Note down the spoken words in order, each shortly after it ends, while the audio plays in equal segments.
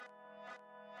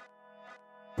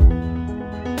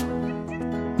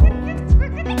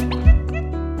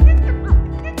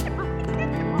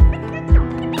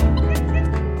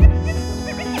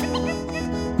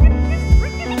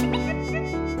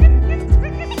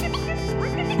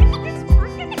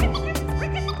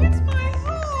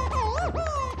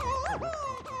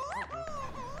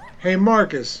Hey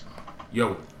Marcus,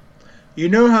 Yo, you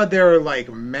know how there are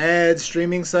like mad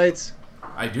streaming sites?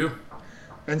 I do.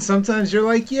 And sometimes you're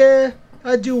like, yeah,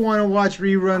 I do want to watch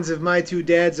reruns of My Two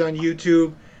Dads on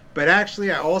YouTube, but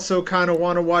actually I also kind of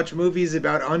want to watch movies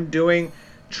about undoing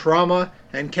trauma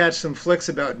and catch some flicks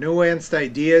about nuanced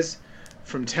ideas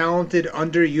from talented,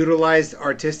 underutilized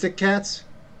artistic cats.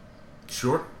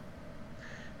 Sure.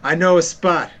 I know a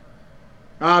spot.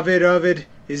 Ovid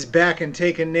is back and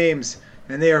taking names,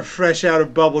 and they are fresh out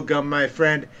of bubblegum, my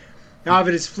friend.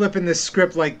 Ovid is flipping the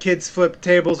script like kids flip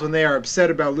tables when they are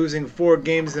upset about losing 4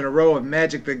 games in a row of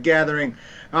Magic the Gathering.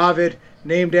 Ovid,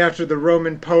 named after the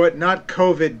Roman poet, not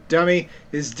COVID, dummy,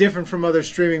 is different from other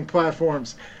streaming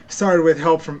platforms. Started with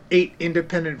help from 8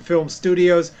 independent film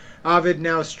studios, Ovid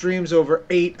now streams over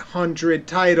 800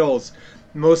 titles,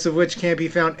 most of which can't be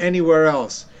found anywhere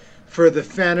else. For the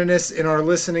faninists in our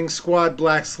listening squad,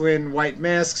 Black Skin, White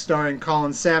Mask, starring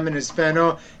Colin Salmon as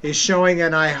Fano, is showing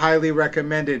and I highly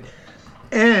recommend it.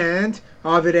 And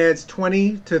Ovid adds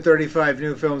 20 to 35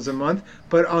 new films a month,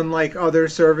 but unlike other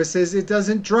services, it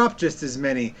doesn't drop just as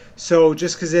many. So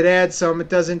just because it adds some, it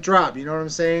doesn't drop. You know what I'm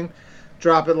saying?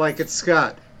 Drop it like it's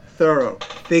Scott. Thorough.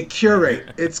 They curate.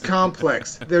 It's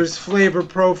complex. There's flavor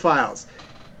profiles.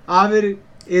 Ovid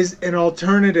is an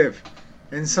alternative.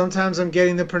 And sometimes I'm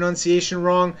getting the pronunciation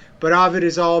wrong, but Ovid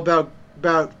is all about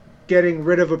getting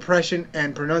rid of oppression,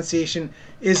 and pronunciation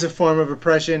is a form of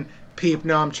oppression. Peep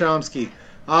Noam Chomsky.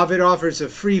 Ovid offers a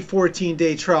free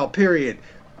 14-day trial period.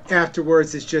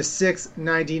 Afterwards, it's just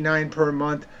 $6.99 per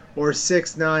month or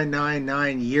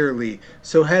 $6.999 yearly.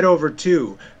 So head over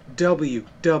to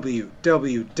www.ovid.tv.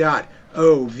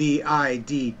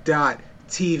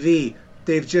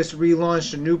 They've just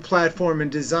relaunched a new platform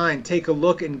and design. Take a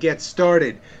look and get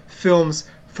started. Films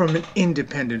from an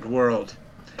independent world.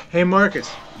 Hey Marcus,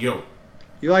 Yo.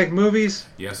 you like movies?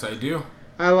 Yes, I do.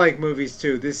 I like movies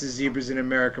too. This is Zebras in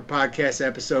America podcast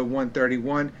episode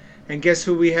 131. And guess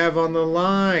who we have on the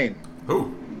line?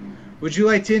 Who? Would you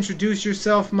like to introduce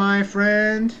yourself, my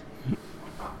friend?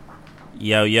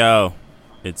 Yo,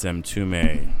 it's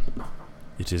Mtume.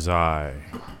 It is I.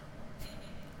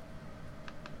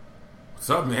 What's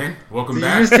up, man? Welcome Did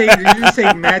back. did you just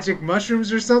take magic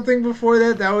mushrooms or something before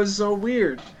that? That was so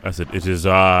weird. I said, it is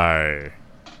I.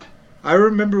 I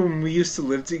remember when we used to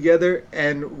live together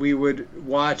and we would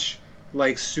watch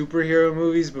like superhero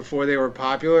movies before they were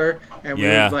popular, and we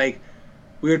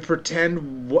would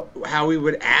pretend how we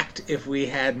would act if we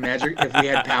had magic, if we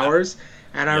had powers.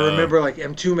 And I remember like,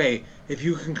 Mtume, if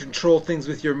you can control things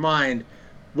with your mind,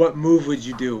 what move would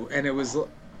you do? And it was,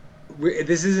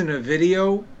 this isn't a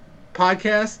video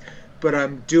podcast, but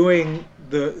I'm doing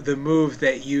the move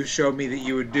that you showed me that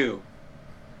you would do.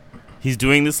 He's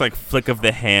doing this like flick of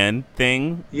the hand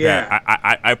thing. Yeah,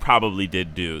 that I probably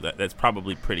did do that. That's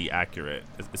probably pretty accurate.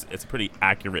 It's a pretty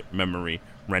accurate memory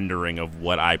rendering of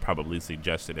what I probably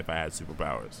suggested if I had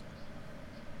superpowers.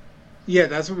 Yeah,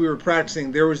 that's what we were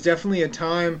practicing. There was definitely a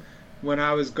time when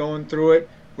I was going through it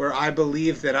where I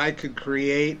believed that I could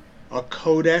create a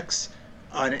codex,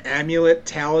 an amulet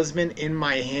talisman in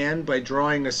my hand by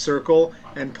drawing a circle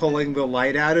and pulling the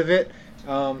light out of it.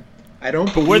 I don't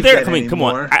But believe we're there. that Come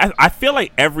anymore. on. I feel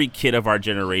like every kid of our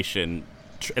generation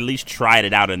at least tried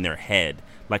it out in their head.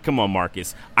 Like, come on,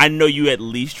 Marcus. I know you at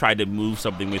least tried to move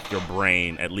something with your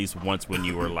brain at least once when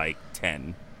you were like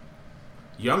 10.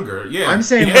 Younger, yeah. I'm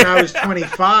saying yeah. when I was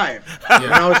 25.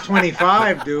 When I was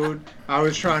 25, dude, I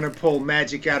was trying to pull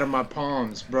magic out of my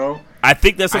palms, bro. I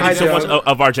think that's something so much know.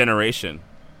 of our generation.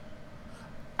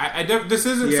 This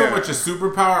isn't Yeah. so much a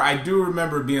superpower. I do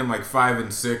remember being like 5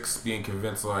 and 6, being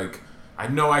convinced like I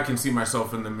know I can see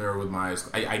myself in the mirror with my eyes.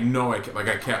 I know I can. Like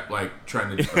I kept like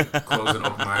trying to like, close and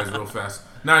open my eyes real fast.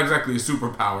 Not exactly a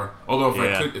superpower. Although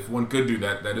if one could do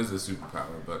that, that is a superpower.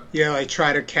 But Yeah, like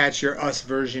try to catch your us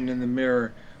version in the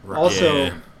mirror. Right.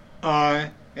 Also, Yeah.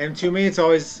 And to me, it's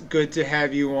always good to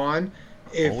have you on.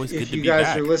 Always good If to you be guys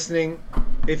back. are listening,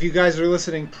 if you guys are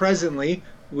listening presently,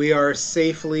 we are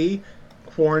safely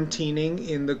quarantining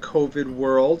in the COVID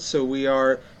world, so we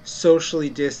are socially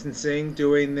distancing,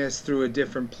 doing this through a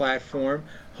different platform.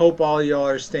 Hope all y'all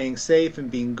are staying safe and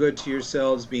being good to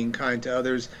yourselves, being kind to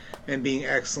others, and being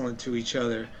excellent to each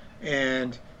other.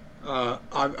 And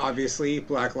obviously,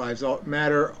 Black Lives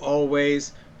Matter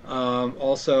always.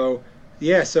 Also,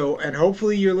 yeah. So, and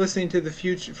hopefully, you're listening to the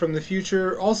future from the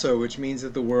future also, which means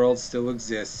that the world still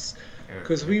exists.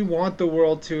 Because we want the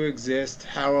world to exist.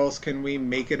 How else can we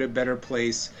make it a better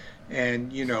place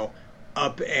and,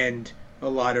 upend a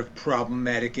lot of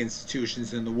problematic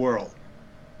institutions in the world?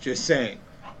 Just saying.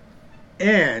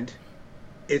 And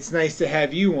it's nice to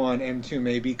have you on,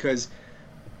 Mtume, because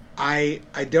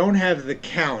I don't have the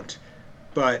count,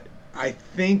 but I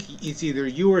think it's either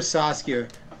you or Saskia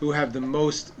who have the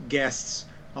most guests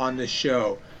on the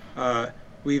show.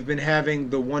 We've been having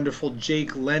the wonderful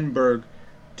Jake Lenberg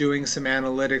doing some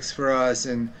analytics for us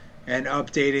and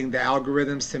updating the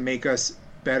algorithms to make us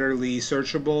betterly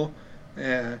searchable.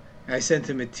 I sent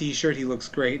him a T-shirt. He looks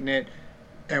great in it.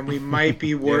 And we might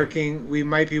be working. We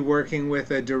might be working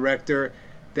with a director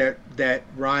that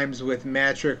rhymes with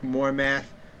Matrick Mormath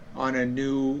on a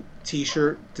new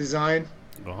T-shirt design.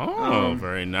 Oh,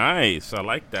 very nice. I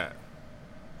like that.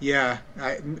 Yeah,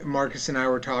 Marcus and I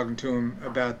were talking to him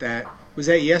about that. Was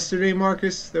that yesterday,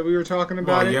 Marcus, that we were talking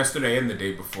about it? Yesterday and the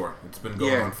day before. It's been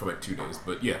going on for like 2 days,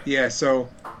 but yeah. Yeah, so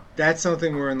that's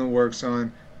something we're in the works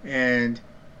on. And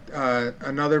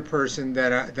another person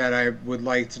that I would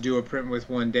like to do a print with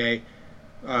one day,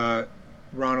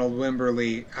 Ronald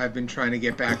Wimberly. I've been trying to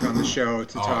get back on the show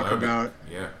to talk about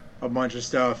a bunch of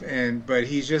stuff, but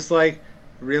he's just like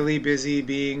really busy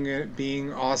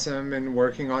being awesome and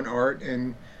working on art,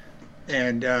 and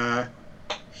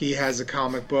he has a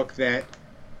comic book that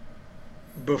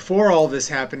before all this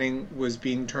happening was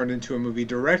being turned into a movie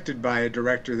directed by a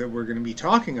director that we're going to be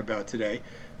talking about today,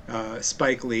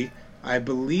 Spike Lee. I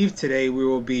believe today we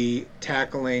will be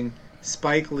tackling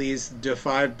Spike Lee's Da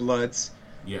 5 Bloods,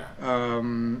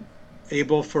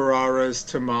 Abel Ferrara's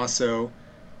Tommaso,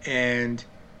 and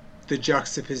the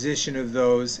juxtaposition of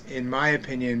those, in my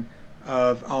opinion,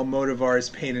 of Almodovar's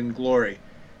Pain and Glory,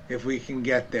 if we can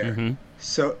get there. Mm-hmm.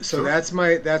 So that's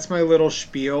my little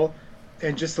spiel,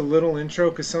 and just a little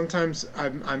intro, because sometimes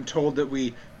I'm told that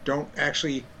we don't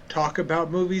actually talk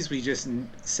about movies, we just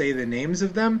say the names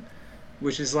of them,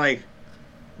 which is like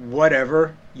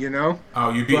whatever, you know.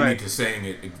 Oh, you beat me to saying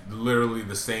it literally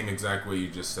the same exact way you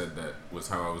just said. That was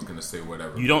how I was going to say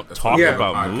whatever. You don't talk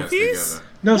about movies?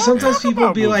 No, sometimes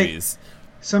people be movies. Like,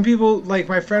 some people, like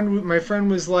my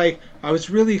friend was like, I was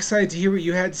really excited to hear what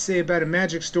you had to say about a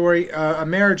marriage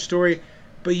story,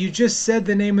 but you just said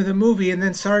the name of the movie and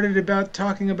then started about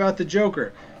talking about the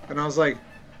Joker. And I was like,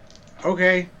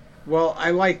 okay, well,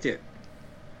 I liked it.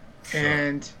 Sure.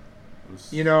 And,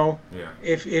 you know,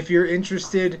 if you're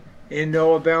interested in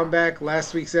Noah Baumbach,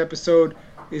 last week's episode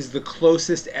is the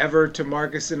closest ever to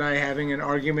Marcus and I having an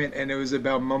argument, and it was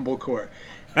about Mumblecore.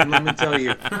 And let me tell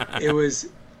you,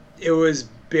 it was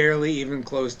barely even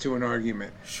close to an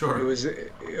argument. Sure. It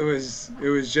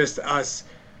was just us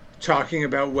talking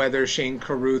about whether Shane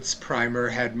Carruth's primer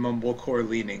had Mumblecore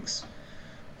leanings.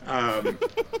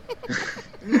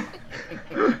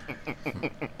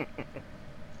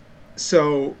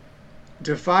 So,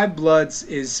 Da 5 Bloods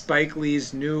is Spike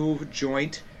Lee's new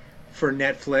joint for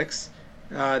Netflix.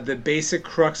 The basic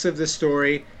crux of the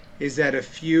story is that a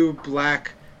few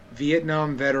black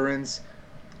Vietnam veterans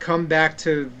come back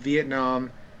to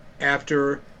Vietnam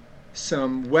after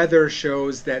some weather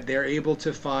shows that they're able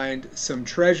to find some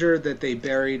treasure that they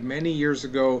buried many years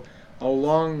ago,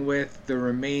 along with the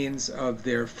remains of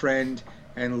their friend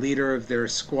and leader of their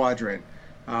squadron.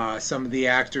 Some of the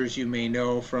actors you may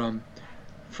know from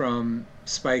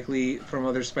Spike Lee, from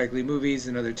other Spike Lee movies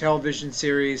and other television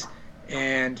series,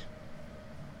 and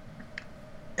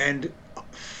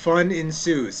fun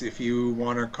ensues, if you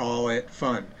want to call it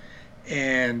fun.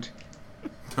 And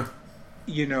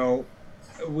you know,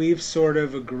 we've sort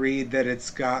of agreed that it's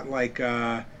got like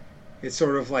it's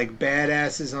sort of like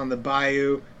Badasses on the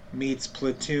Bayou meets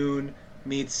Platoon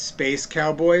meets Space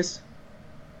Cowboys.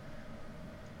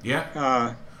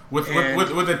 Yeah. With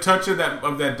a touch of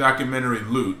that documentary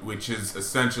Loot, which is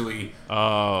essentially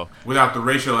without the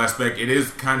racial aspect, it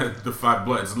is kind of Da 5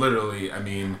 Bloods. Literally, I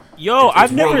mean,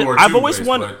 I've always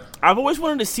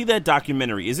wanted to see that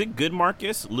documentary. Is it good,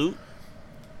 Marcus? Loot?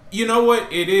 You know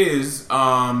what? It is.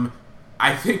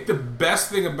 I think the best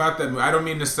thing about that movie, I don't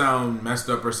mean to sound messed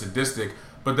up or sadistic,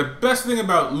 but the best thing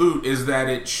about Loot is that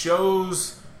it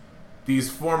shows these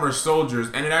former soldiers,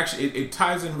 and it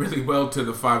ties in really well to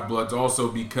Da 5 Bloods also,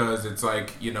 because it's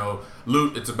like, you know,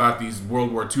 Loot, it's about these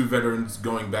World War II veterans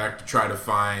going back to try to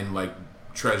find like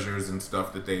treasures and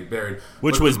stuff that they buried,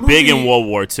 which was big in World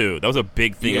War II. That was a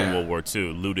big thing in World War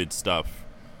II, looted stuff.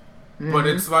 But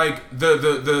it's like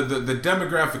the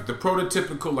demographic, the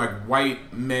prototypical like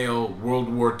white male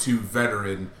World War II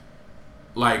veteran,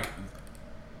 like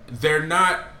they're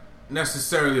not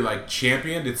necessarily like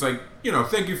championed. It's like, you know,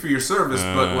 thank you for your service,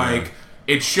 but like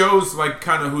it shows like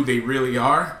kind of who they really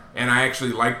are, and I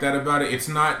actually like that about it. It's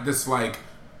not this like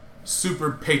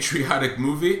super patriotic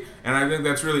movie, and I think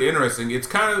that's really interesting. It's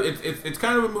kind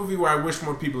of a movie where I wish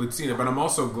more people had seen it, but I'm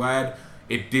also glad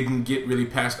it didn't get really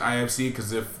past IFC,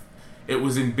 because if it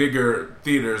was in bigger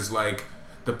theaters, like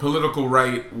Da the political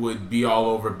right would be all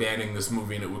over banning this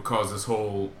movie, and it would cause this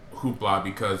whole hoopla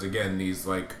because, again, these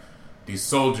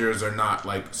soldiers are not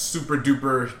like super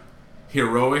duper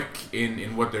heroic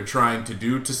in what they're trying to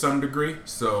do to some degree.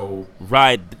 So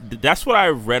right, that's what I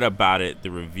read about it.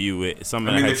 The review,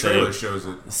 something the trailer shows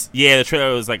it. Yeah, the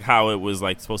trailer was like how it was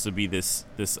like supposed to be this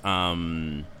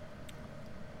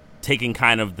taking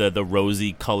kind of the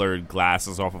rosy colored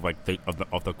glasses off of like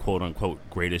of the quote unquote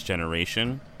greatest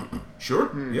generation. Sure.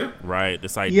 Yeah. Right.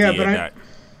 This idea but that.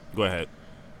 Go ahead.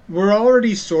 We're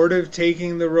already sort of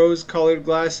taking the rose-colored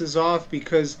glasses off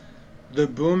because the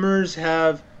boomers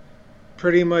have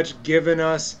pretty much given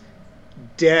us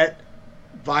debt,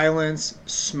 violence,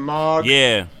 smog,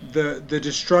 the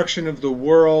destruction of the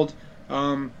world.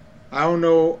 I don't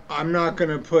know. I'm not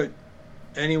going to put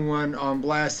anyone on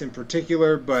blast in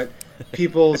particular, but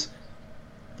people's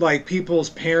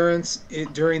parents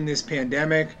during this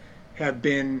pandemic have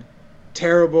been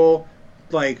terrible.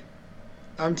 Like,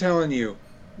 I'm telling you,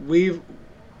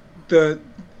 the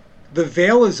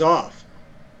veil is off.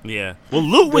 Yeah. Well,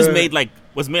 Loot was made like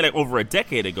over a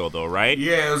decade ago, though, right?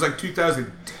 Yeah, it was like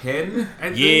 2010. I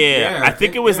think. Yeah, I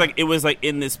think it was like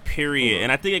in this period, and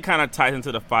I think it kind of ties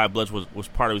into the Five Bloods, was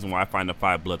part of the reason why I find the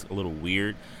Five Bloods a little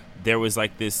weird. There was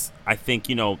like this, I think,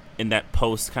 in that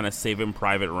post kind of Saving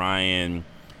Private Ryan.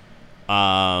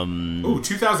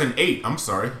 2008. I'm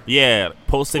sorry. Yeah,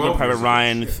 post Saving Private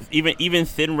Ryan, even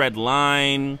Thin Red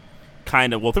Line.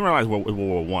 Kind of. Well, Thin Red Line is World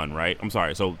War One, right? I'm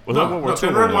sorry. So was that World War Two?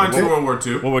 Thin Red Line's World War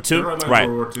Two. World War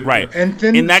Two, right? And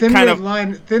Thin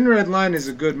Red Line is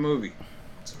a good movie.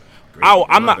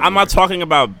 I'm not talking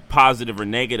about positive or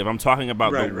negative. I'm talking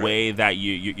about the way that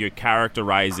you're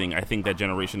characterizing, I think, that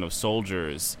generation of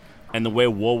soldiers and the way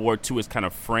World War II is kind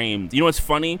of framed. You know what's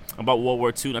funny about World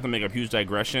War II? Not to make a huge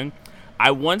digression.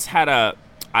 I once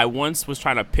was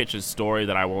trying to pitch a story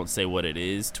that I won't say what it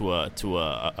is to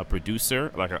a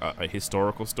producer, like a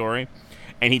historical story,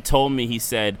 and he told me, he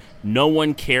said, no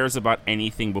one cares about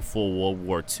anything before World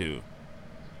War II.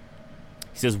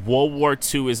 He says World War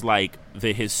II is like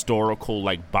the historical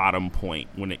like bottom point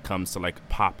when it comes to like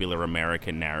popular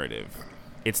American narrative.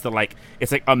 It's like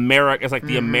America. It's like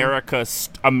the America's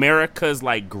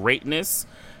like greatness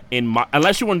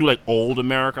unless you want to do like old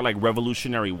America, like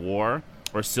Revolutionary War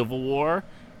or Civil War.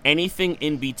 Anything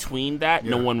in between that,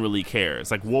 no one really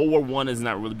cares. Like World War I is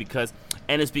not really because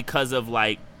of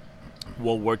like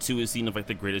World War II is seen as like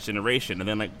the greatest generation, and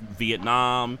then like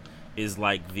Vietnam is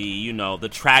like the the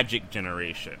tragic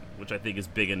generation, which I think is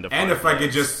big into. And if I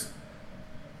could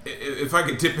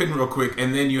dip in real quick,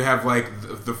 and then you have like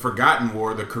the forgotten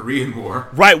war, the Korean War,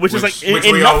 right? Which is like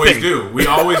which we always do. We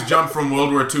always jump from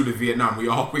World War II to Vietnam. We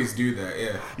always do that.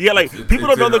 Yeah. Yeah, like people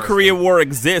don't know the Korean War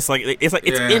exists. Like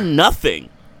it's in nothing.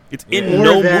 It's in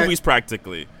no movies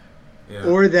practically. Yeah.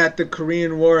 Or that the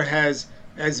Korean War has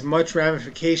as much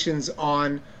ramifications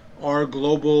on our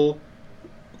global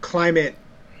climate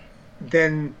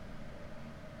than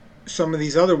some of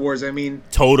these other wars. I mean,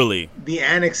 totally. The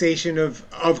annexation of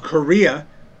Korea,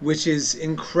 which is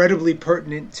incredibly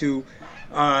pertinent to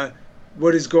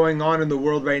what is going on in the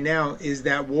world right now, is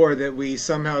that war that we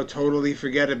somehow totally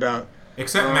forget about.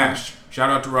 Except MASH. Shout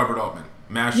out to Robert Altman.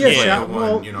 MASH is the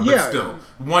one, but still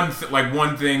one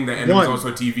thing that, and it was also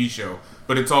a TV show,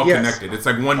 but it's all connected. It's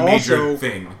like one major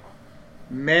thing.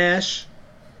 MASH,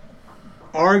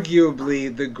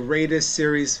 arguably the greatest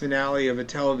series finale of a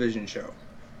television show.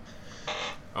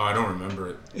 Oh, I don't remember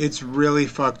it. It's really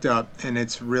fucked up, and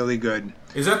it's really good.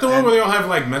 Is that the one where they all have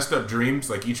like messed up dreams?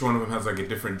 Like each one of them has like a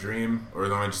different dream, or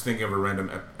am I just thinking of a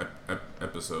random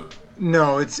episode?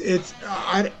 No, it's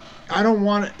I don't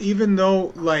want to, even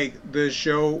though like the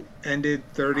show ended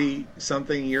 30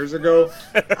 something years ago,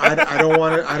 I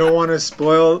don't want to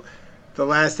spoil the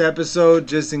last episode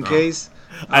just in case.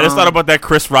 I just thought about that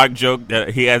Chris Rock joke that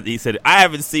he said, I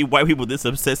haven't seen white people this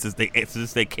obsessed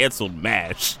since they canceled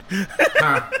MASH.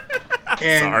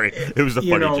 Sorry, it was a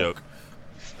funny joke.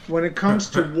 When it comes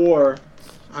to war,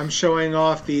 I'm showing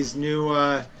off these new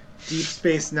Deep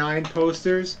Space Nine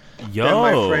posters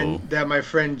that my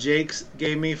friend Jake's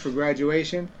gave me for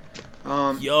graduation.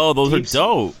 Those are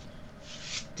dope.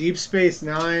 Deep Space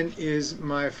Nine is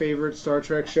my favorite Star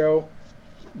Trek show.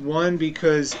 One,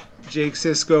 because Jake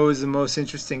Sisko is the most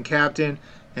interesting captain,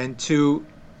 and two,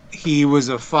 he was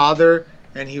a father,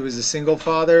 and he was a single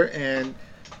father, and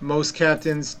most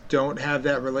captains don't have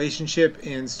that relationship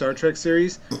in Star Trek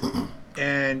series.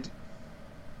 And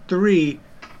three,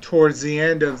 towards the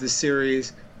end of the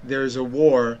series, there's a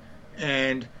war,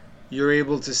 and you're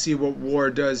able to see what war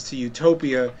does to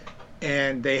utopia,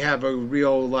 and they have a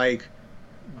real, like,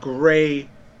 gray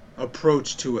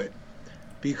approach to it.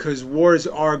 because wars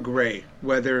are great,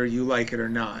 whether you like it or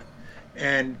not.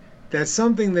 And that's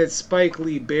something that Spike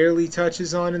Lee barely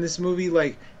touches on in this movie.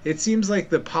 Like, it seems like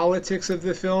the politics of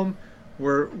the film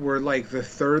were like the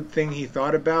third thing he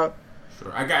thought about.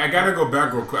 Sure. I gotta go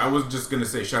back real quick. I was just gonna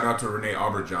say shout out to Renee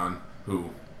Auberjonois,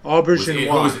 who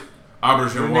Auberjonois,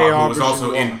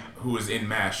 who was in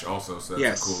MASH also. So that's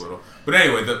yes. a cool little. But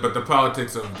anyway, the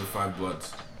politics of the Five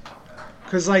Bloods.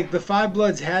 Because like the Five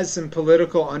Bloods has some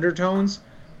political undertones,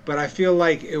 but I feel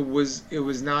like it was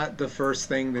not the first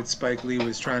thing that Spike Lee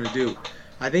was trying to do.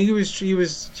 I think he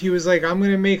was like, I'm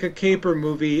gonna make a caper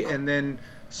movie and then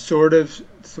sort of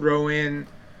throw in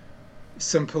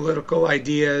some political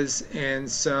ideas and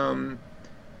some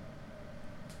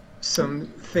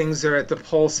things that are at the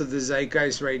pulse of the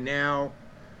zeitgeist right now.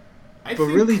 But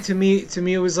really, to me,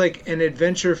 it was like an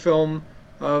adventure film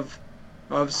of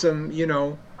some, you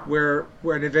know, where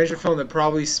an adventure film that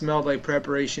probably smelled like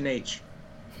Preparation H.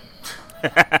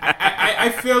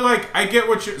 I feel like I get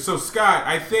what you're... So, Scott,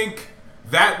 I think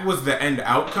that was the end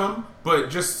outcome, but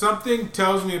just something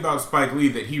tells me about Spike Lee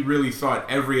that he really thought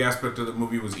every aspect of the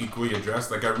movie was equally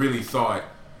addressed. Like, I really thought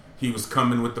he was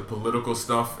coming with the political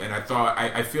stuff, and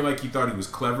I feel like he thought he was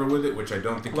clever with it, which I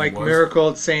don't think he was. Like Miracle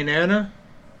at St. Anna?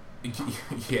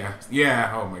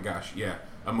 Yeah, oh my gosh, yeah.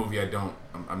 A movie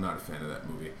I'm not a fan of that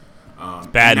movie.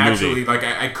 Bad naturally, movie. Like,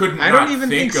 I couldn't not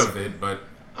think of it, but...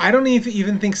 I don't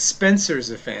even think Spencer's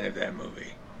a fan of that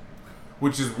movie.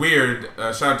 Which is weird.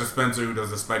 Shout out to Spencer, who does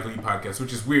the Spike Lee podcast,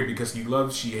 which is weird because he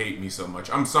loves She Hate Me so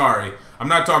much. I'm sorry. I'm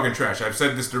not talking trash. I've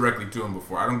said this directly to him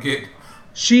before. I don't get...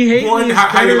 She Hate one, Me is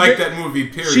how you like than, that movie,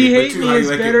 period. She Hate but two, Me how you is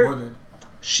like better. It more than...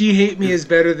 She Hate Me is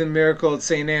better than Miracle at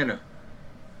St. Anna.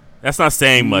 That's not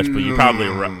saying much, but you're probably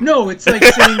right. No, it's like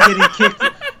saying getting kicked.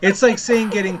 It's like saying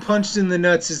getting punched in the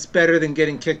nuts is better than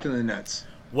getting kicked in the nuts.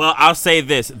 Well, I'll say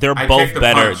this: they're both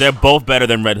better. Punch. They're both better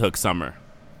than Red Hook Summer.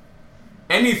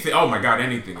 Anything? Oh my God!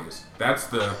 Anything is. That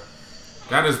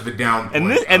is the down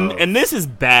point. And this is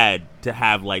bad to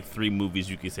have like 3 movies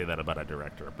you can say that about a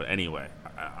director. But anyway,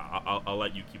 I'll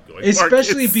let you keep going.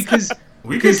 Especially because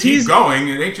we can keep going.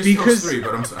 It ain't just those 3,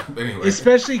 but I'm sorry. Anyway,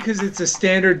 especially because it's a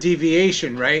standard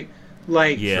deviation, right?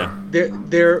 Like, yeah,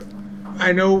 there.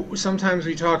 I know sometimes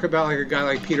we talk about like a guy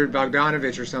like Peter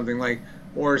Bogdanovich or something like,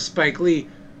 or Spike Lee,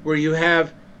 where you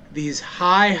have these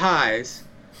high highs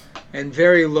and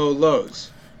very low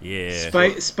lows.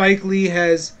 Yeah. Spike Lee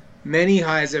has many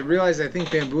highs. I think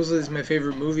Bamboozled is my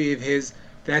favorite movie of his.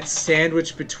 That's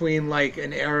sandwiched between like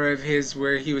an era of his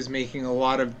where he was making a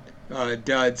lot of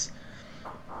duds.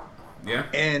 Yeah.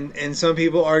 And some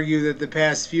people argue that the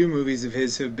past few movies of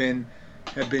his have been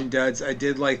duds. I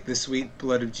did like The Sweet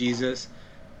Blood of Jesus.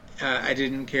 I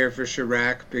didn't care for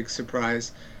Chirac. Big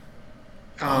surprise.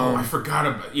 I forgot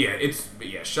about... Yeah,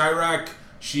 Chirac,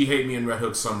 She Hate Me, and Red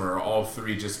Hook Summer are all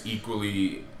 3 just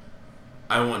equally...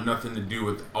 I want nothing to do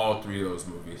with all 3 of those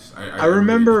movies. I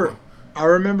remember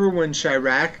when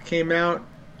Chirac came out,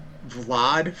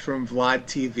 Vlad from Vlad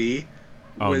TV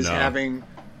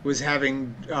was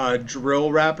having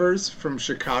drill rappers from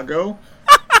Chicago.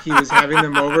 He was having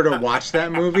them over to watch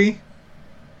that movie.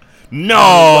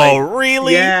 No,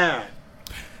 really? Yeah.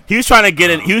 He was trying to get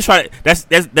in. He was trying to. That's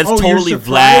totally you're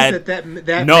Vlad.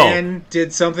 That man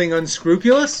did something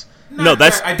unscrupulous. No,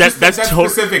 that's that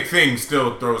specific thing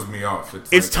still throws me off.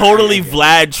 It's like, totally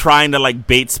Vlad trying to like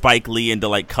bait Spike Lee into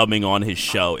like coming on his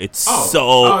show. It's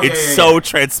so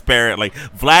transparent. Like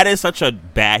Vlad is such a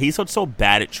bad. He's so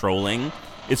bad at trolling.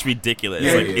 It's ridiculous.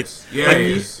 Yeah,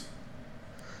 he is.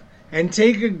 And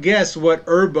take a guess what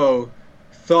Urbo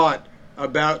thought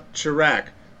about Chirac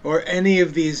or any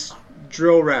of these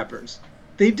drill rappers.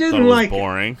 They didn't like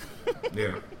boring.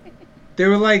 Yeah. They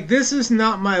were like, "This is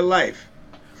not my life."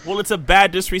 Well, it's a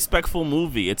bad, disrespectful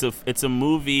movie. It's a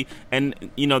movie,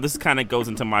 and you know this kind of goes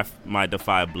into my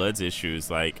Defy Bloods issues.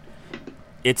 Like,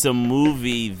 it's a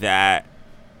movie that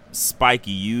Spike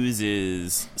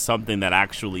uses something that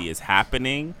actually is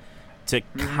happening to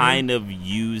kind of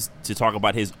use to talk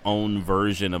about his own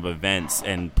version of events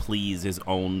and please his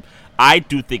own. I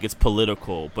do think it's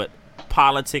political, but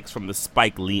politics from the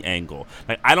Spike Lee angle.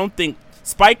 Like, I don't think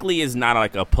Spike Lee is not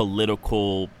like a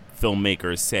political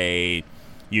filmmaker, say,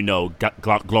 you know,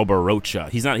 Globo Rocha.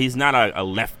 He's not a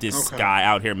leftist guy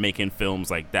out here making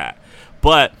films like that.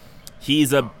 But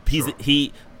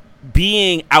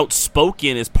being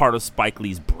outspoken is part of Spike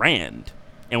Lee's brand.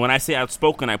 And when I say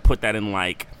outspoken, I put that in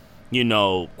like, you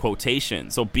know,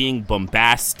 quotation. So being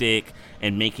bombastic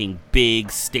and making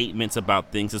big statements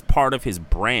about things is part of his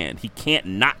brand. He can't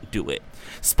not do it.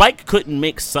 Spike couldn't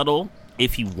make subtle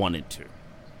if he wanted to.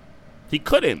 He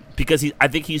couldn't because I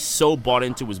think he's so bought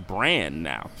into his brand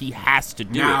now. He has to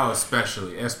do it now,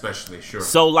 especially sure.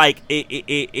 So like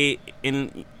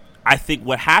and I think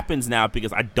what happens now,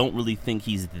 because I don't really think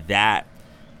he's that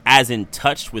as in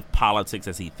touch with politics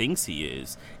as he thinks he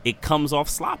is, it comes off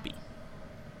sloppy.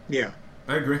 Yeah,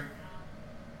 I agree.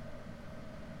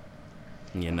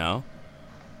 You know,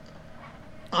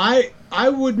 I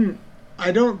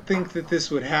don't think that this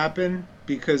would happen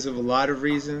because of a lot of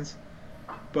reasons.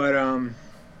 But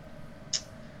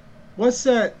what's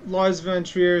that Lars von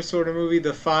Trier sort of movie?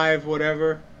 The Five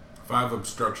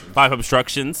Obstructions. Five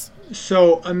Obstructions.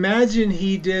 So imagine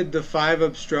he did the Five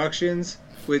Obstructions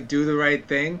with Do the Right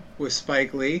Thing with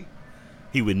Spike Lee.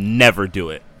 He would never do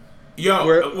it. Yo,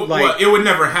 it would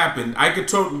never happen. I could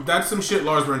that's some shit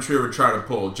Lars von Trier would try to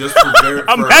pull just for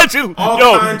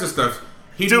all kinds of stuff.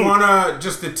 He'd want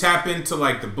to tap into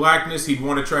like the blackness. He'd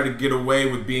want to try to get away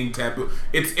with being taboo.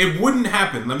 It wouldn't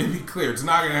happen. Let me be clear. It's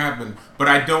not going to happen. But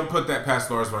I don't put that past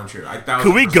Lars von Trier.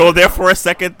 Could we go there for a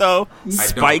second though?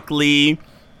 Spike Lee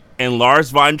and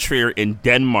Lars von Trier in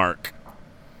Denmark.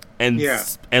 And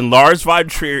Lars von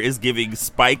Trier is giving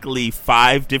Spike Lee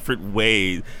 5 different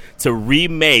ways to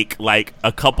remake like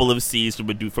a couple of scenes from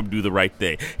Do the Right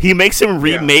Thing. He makes him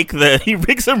remake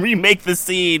the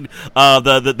scene,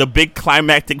 the big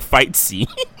climactic fight scene.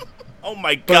 Oh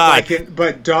my god!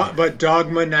 But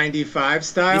Dogma 95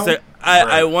 style. He said,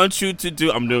 I want you to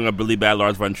do. I'm doing a really bad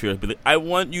Lars von Trier. I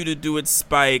want you to do it,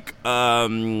 Spike,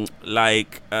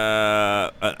 like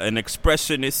an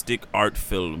expressionistic art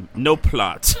film, no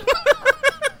plot.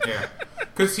 Yeah,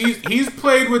 because he's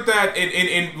played with that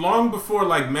in long before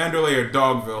like Mandalay or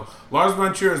Dogville. Lars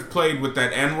von Trier has played with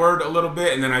that N-word a little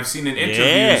bit, and then I've seen in interviews.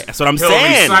 Yeah, that's what I'm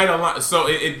saying. Recite a lot. So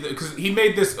because he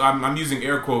made this, I'm using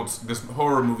air quotes, this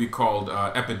horror movie called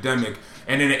Epidemic,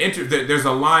 and in an there's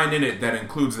a line in it that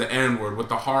includes the N-word with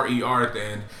the R-E-R at the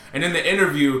end, and in the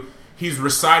interview he's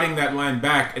reciting that line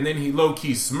back, and then he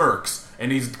low-key smirks.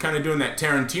 And he's kind of doing that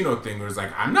Tarantino thing where it's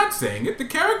like, I'm not saying it, the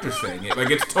character's saying it. Like,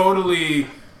 it's totally...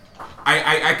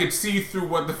 I could see through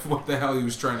what the hell he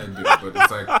was trying to do, but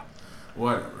it's like,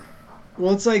 whatever.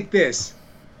 Well, it's like this.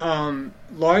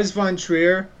 Lars von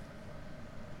Trier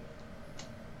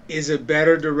is a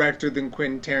better director than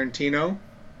Quentin Tarantino.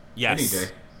 Yes. Any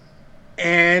day.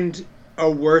 And a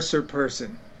worser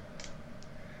person.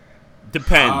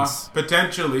 Depends.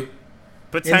 Potentially.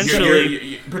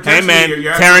 Hey man,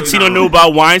 Tarantino knew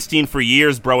about Weinstein for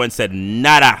years, bro, and said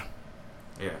nada.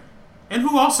 Yeah. And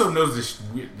who also knows this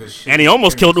shit? And he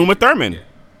almost killed Uma Thurman. Yeah.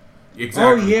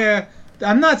 Exactly. Oh yeah.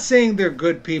 I'm not saying they're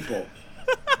good people.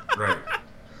 Right.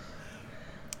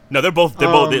 No, they're both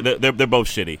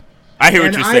shitty. I hear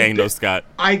what you're saying, though, Scott.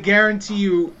 I guarantee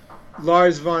you,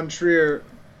 Lars von Trier,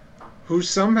 who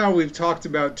somehow we've talked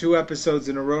about 2 episodes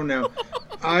in a row now,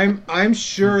 I'm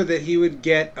sure that he would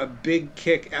get a big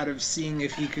kick out of seeing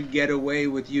if he could get away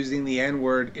with using the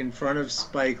N-word in front of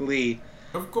Spike Lee.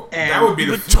 Of course, that would be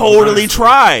he would totally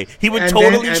try. He would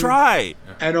totally try.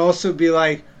 And also be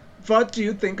like, what do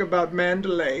you think about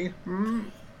Mandalay?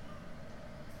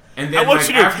 And then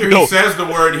after he says the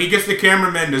word, he gets the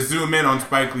cameraman to zoom in on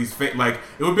Spike Lee's face. Like,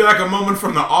 it would be like a moment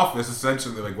from The Office,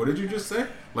 essentially. Like, what did you just say?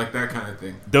 Like, that kind of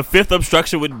thing. The 5th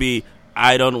obstruction would be,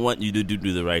 I don't want you to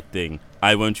do the right thing.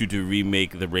 I want you to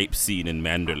remake the rape scene in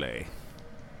Mandalay.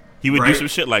 He would do some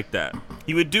shit like that.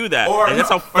 He would do that. And that's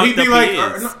how fucked up he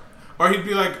is. Or he'd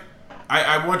be like,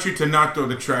 I want you to not throw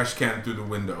the trash can through the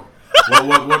window.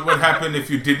 What would happen if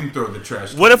you didn't throw the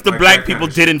trash can? What if the black people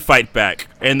didn't fight back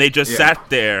and they just sat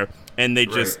there and they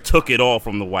just took it all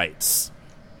from the whites?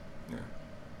 Yeah.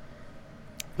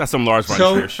 That's some Lars von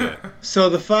Trier shit. So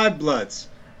the Five Bloods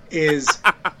is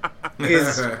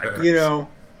you know,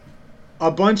 a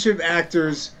bunch of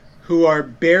actors who are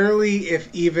barely, if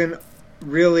even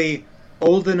really,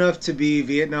 old enough to be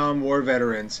Vietnam War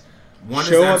veterans. One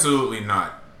is absolutely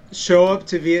not. Show up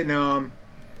to Vietnam,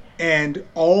 and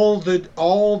all the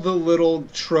little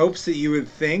tropes that you would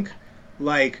think,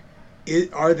 like,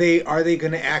 are they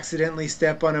going to accidentally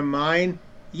step on a mine?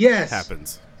 Yes.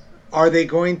 Happens. Are they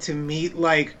going to meet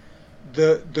like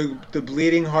the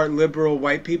bleeding heart liberal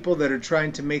white people that are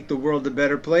trying to make the world a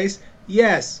better place?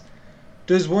 Yes.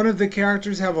 Does one of the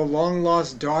characters have a long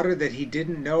lost daughter that he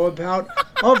didn't know about?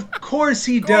 Of course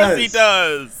he does. Of course he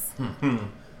does.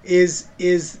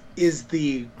 Is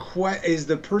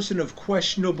the person of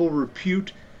questionable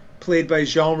repute played by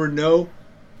Jean Reno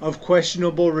of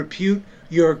questionable repute?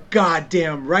 You're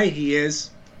goddamn right he is.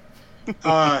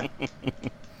 Does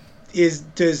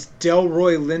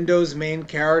Delroy Lindo's main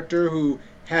character, who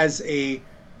has a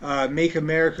Make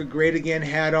America Great Again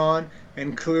hat on,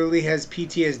 and clearly has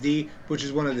PTSD, which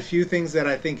is one of the few things that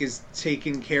I think is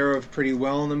taken care of pretty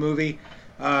well in the movie.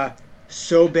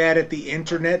 So bad at the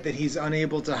internet that he's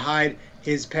unable to hide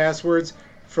his passwords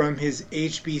from his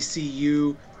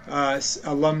HBCU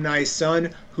alumni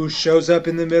son, who shows up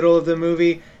in the middle of the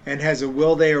movie and has a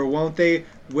will they or won't they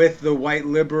with the white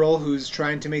liberal who's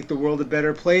trying to make the world a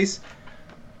better place.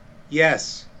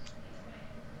 Yes.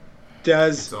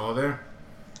 It's all there.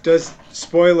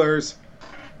 Spoilers,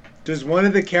 does one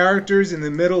of the characters in the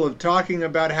middle of talking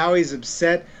about how he's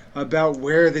upset about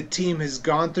where the team has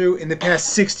gone through in the past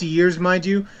 60 years, mind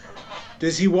you,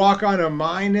 does he walk on a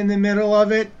mine in the middle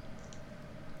of it?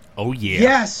 Oh, yeah.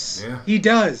 Yes, yeah. He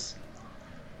does.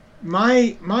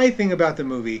 My thing about the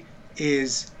movie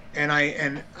is, and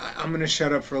I'm gonna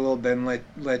shut up for a little bit and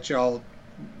let y'all,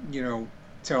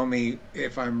 tell me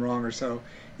if I'm wrong or so.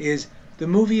 Is the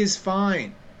movie is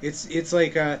fine. It's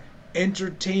like a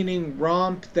entertaining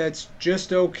romp that's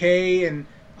just okay, and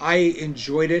I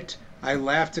enjoyed it. I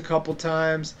laughed a couple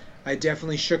times. I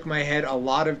definitely shook my head a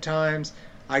lot of times.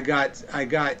 I got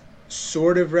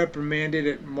sort of reprimanded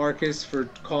at Marcus for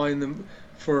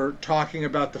talking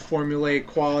about the formulaic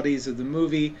qualities of the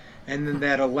movie, and then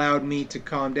that allowed me to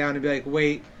calm down and be like,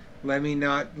 wait, let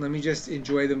me just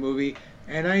enjoy the movie.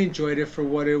 And I enjoyed it for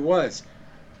what it was.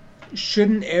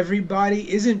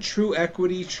 Isn't true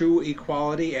equity, true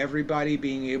equality, everybody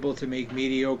being able to make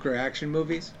mediocre action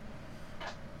movies?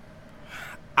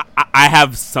 I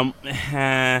have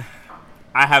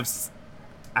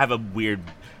a weird,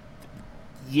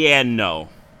 yeah, no.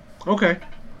 Okay.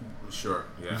 Sure.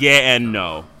 Yeah. Yeah and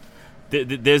no.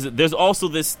 There's also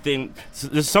this thing.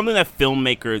 There's something that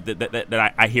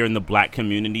that I hear in the black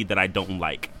community that I don't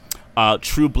like.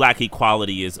 True black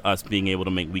equality is us being able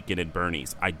to make Weekend at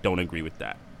Bernie's. I don't agree with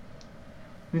that.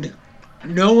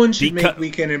 No one should make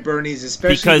Weekend at Bernie's,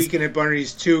 especially Weekend at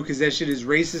Bernie's 2, because that shit is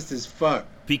racist as fuck.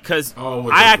 Because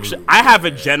I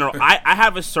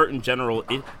have a certain general.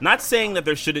 Not saying that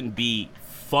there shouldn't be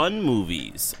fun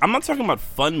movies. I'm not talking about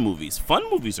fun movies. Fun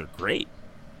movies are great.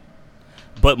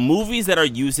 But movies that are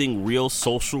using real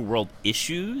social world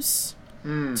issues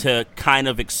to kind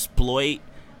of exploit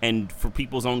and for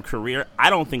people's own career, I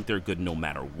don't think they're good no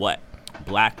matter what.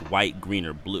 Black, white, green,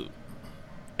 or blue.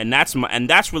 And that's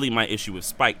really my issue with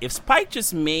Spike. If Spike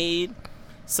just made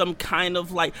some kind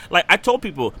of like I told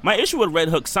people, my issue with Red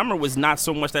Hook Summer was not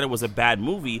so much that it was a bad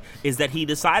movie, is that he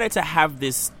decided to have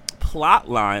this plot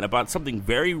line about something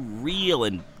very real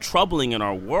and troubling in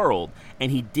our world,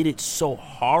 and he did it so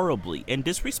horribly and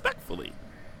disrespectfully.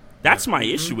 That's my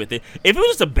issue with it. If it was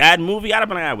just a bad movie, I'd have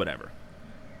been like, whatever.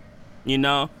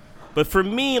 But for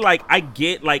me, like, I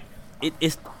get, like,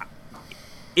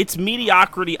 it's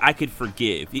mediocrity I could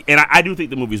forgive, and I do think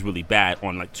the movie's really bad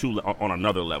on on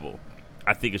another level.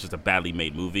 I think it's just a badly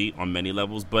made movie on many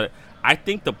levels, but I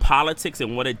think the politics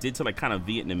and what it did to like kind of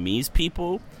Vietnamese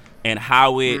people and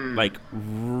how it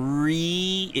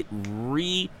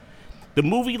the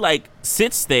movie like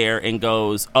sits there and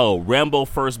goes, oh, Rambo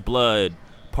First Blood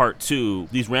Part 2,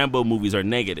 these Rambo movies are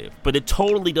negative, but it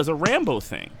totally does a Rambo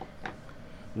thing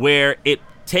where it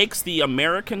takes the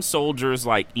American soldiers'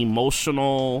 like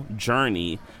emotional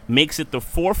journey, makes it the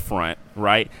forefront,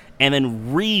 right, and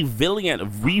then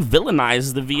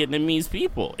re-villainizes the Vietnamese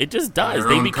people. It just does.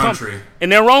 They become in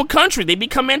their own country. They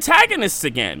become antagonists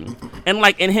again, and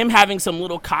him having some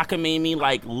little cockamamie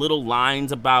like little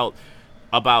lines about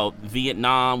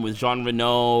Vietnam with Jean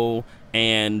Reno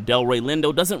and Delroy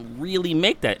Lindo doesn't really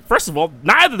make that. First of all,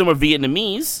 neither of them are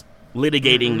Vietnamese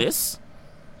litigating this.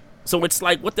 So it's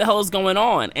like, what the hell is going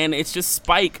on? And it's just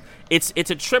Spike. It's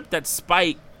a trip that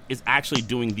Spike is actually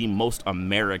doing the most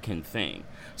American thing.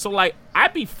 So, like,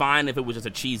 I'd be fine if it was just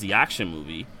a cheesy action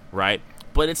movie, right?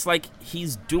 But it's like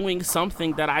he's doing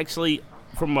something that actually,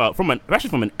 especially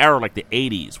from an era like the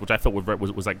 80s, which I felt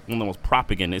was like one of the most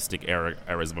propagandistic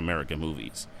eras of American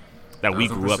movies that we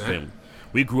grew up in.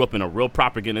 We grew up in a real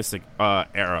propagandistic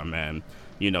era, man.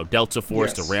 Delta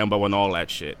Force, the Rambo, and all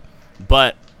that shit.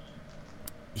 But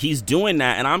he's doing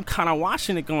that, and I'm kind of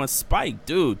watching it going, Spike,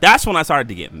 dude. That's when I started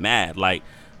to get mad. Like,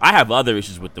 I have other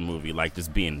issues with the movie, like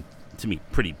just being, to me,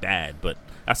 pretty bad, but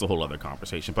that's a whole other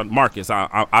conversation. But Marcus,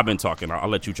 I've been talking. I'll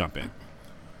let you jump in.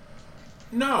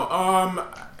 No,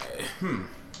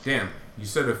 damn. You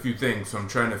said a few things, so I'm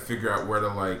trying to figure out where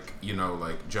to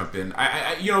jump in.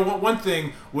 One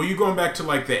thing, you going back to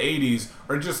like the 80s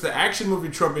or just the action movie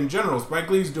trope in general, Spike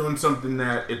Lee's doing something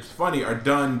that, it's funny, are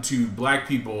done to black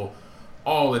people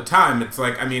all the time. It's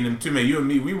like, I mean, Tume, you and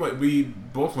me, we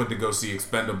both went to go see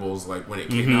Expendables like when it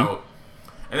came out,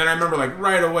 and then I remember like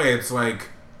right away, it's like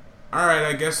all right,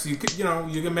 I guess you could,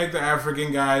 you can make the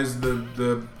African guys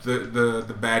the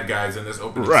bad guys in this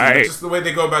opening scene. It's just the way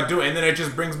they go about doing it. And then it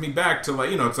just brings me back to,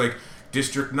 like, it's like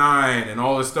District 9 and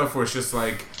all this stuff where it's just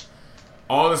like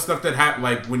all the stuff that happen,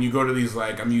 like when you go to these,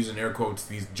 like, I'm using air quotes,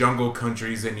 these jungle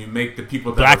countries, and you make the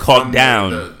people that Black Hawk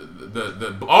Down.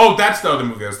 That's the other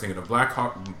movie I was thinking of, Black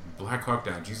Hawk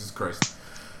Down. Jesus Christ.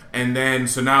 And then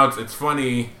so now it's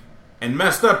funny and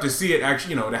messed up to see it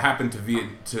actually, to happen to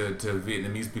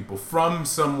Vietnamese people from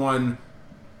someone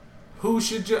who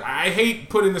should I hate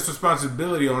putting this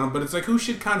responsibility on him, but it's like, who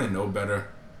should kind of know better.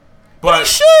 But he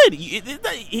should.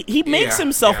 He makes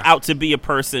himself out to be a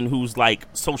person who's, like,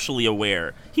 socially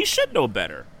aware. He should know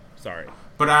better. Sorry.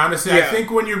 But I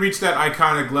think when you reach that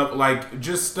iconic level, like,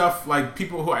 just stuff like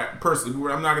people who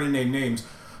I'm not going to name names,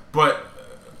 but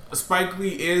Spike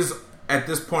Lee is, at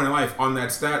this point in life, on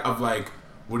that stat of, like,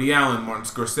 Woody Allen, Martin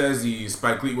Scorsese,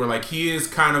 Spike Lee, where, like, he is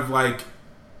kind of like,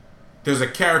 there's a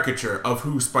caricature of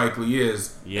who Spike Lee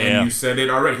is, and you said it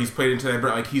already. He's played into that,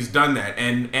 like, he's done that,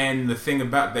 and the thing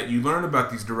about that, you learn about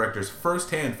these directors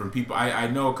firsthand from people. I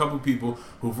know a couple people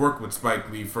who've worked with Spike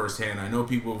Lee firsthand. I know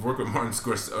people who've worked with Martin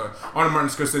Scorsese, on a Martin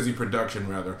Scorsese production,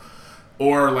 rather,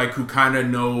 or, like, who kind of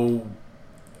know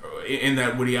in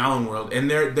that Woody Allen world,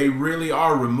 and they really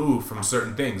are removed from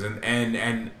certain things,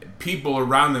 and people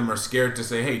around them are scared to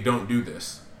say, hey, don't do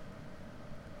this.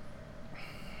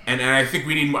 And I think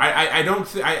we need.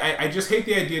 I just hate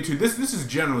the idea too. This is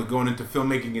generally going into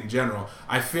filmmaking in general.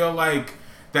 I feel like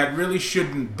that really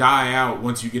shouldn't die out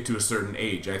once you get to a certain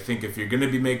age. I think if you're going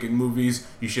to be making movies,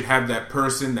 you should have that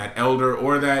person, that elder,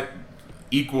 or that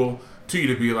equal to you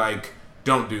to be like,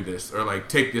 don't do this, or like,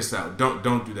 take this out. Don't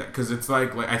do that, because it's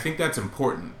like I think that's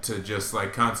important to just,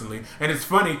 like, constantly. And it's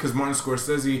funny because Martin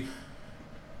Scorsese,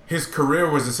 his career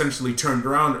was essentially turned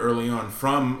around early on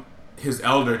from his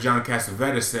elder, John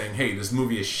Cassavetes, saying, hey, this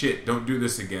movie is shit, don't do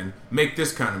this again, make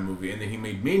this kind of movie. And then he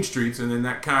made Mean Streets, and then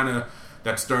that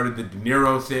started the De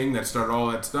Niro thing, that started all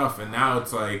that stuff. And now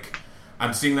it's like,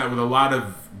 I'm seeing that with a lot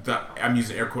of I'm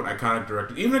using air quote iconic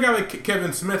directors. Even a guy like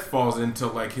Kevin Smith falls into,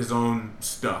 like, his own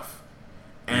stuff.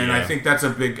 And I think that's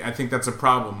a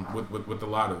problem with a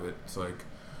lot of it. It's like,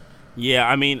 yeah,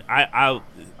 I mean,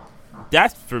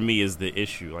 that for me is the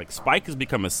issue. Like, Spike has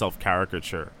become a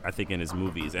self-caricature, I think, in his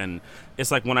movies, and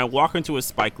it's like when I walk into a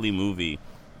Spike Lee movie,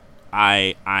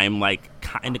 I'm like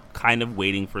kind of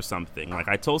waiting for something. Like,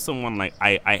 I told someone, like,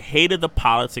 I hated the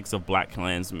politics of Black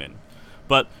Klansman,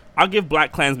 but I'll give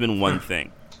Black Klansman one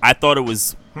thing: I thought it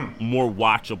was more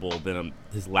watchable than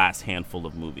his last handful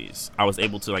of movies. I was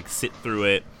able to, like, sit through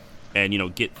it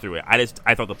and get through it.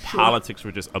 I thought the politics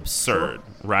were just absurd,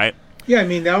 right? Yeah, I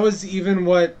mean, that was even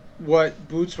what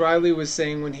Boots Riley was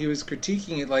saying when he was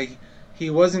critiquing it. Like, he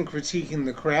wasn't critiquing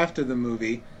the craft of the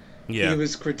movie. He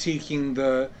was critiquing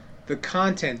the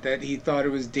content, that he thought it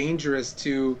was dangerous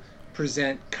to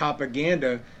present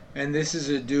propaganda. And this is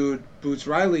a dude, Boots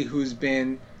Riley, who's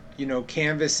been,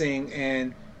 canvassing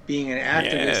and being an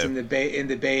activist in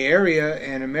the Bay Area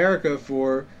and America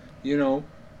for,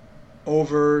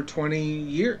 over 20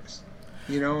 years.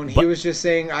 And he was just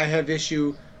saying, I have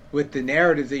issue with the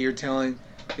narrative that you're telling,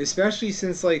 especially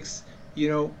since, like,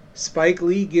 Spike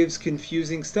Lee gives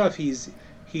confusing stuff.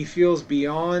 He feels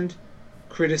beyond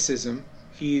criticism.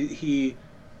 He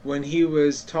when he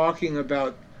was talking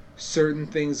about certain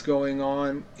things going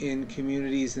on in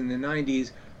communities in the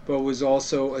 90s, but was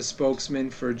also a spokesman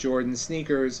for Jordan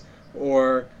sneakers,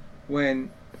 or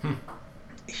when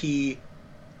he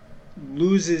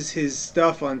loses his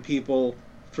stuff on people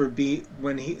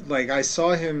I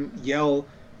saw him yell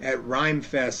at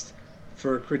Rhymefest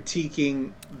for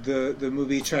critiquing the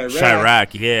movie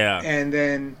Chirac, and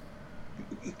then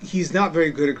he's not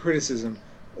very good at criticism,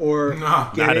 or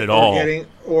not at all,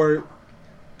 or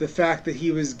the fact that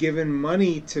he was given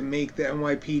money to make the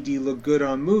NYPD look good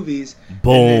on movies.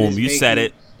 Boom, you said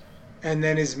it. And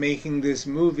then is making this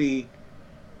movie,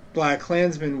 Black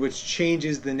Klansman, which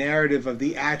changes the narrative of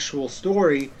the actual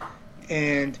story,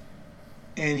 and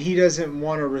he doesn't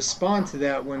want to respond to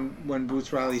that when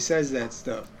Boots Riley says that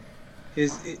stuff.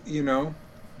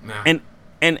 Nah.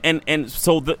 And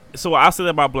so I'll say that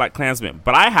about Black Klansman,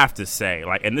 but I have to say,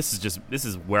 like, and this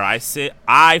is where I sit.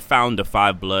 I found The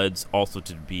Five Bloods also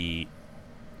to be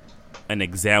an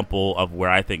example of where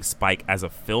I think Spike as a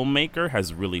filmmaker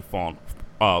has really fallen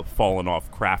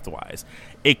off craft wise.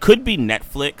 It could be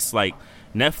Netflix. Like,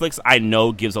 Netflix, I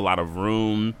know, gives a lot of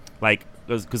room, like,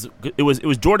 because it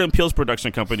was Jordan Peele's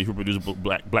production company who produced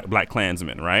Black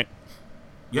Klansman, right?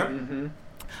 Yep. Mm-hmm.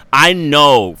 I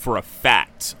know for a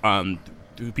fact,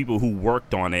 through people who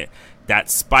worked on it, that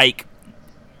Spike,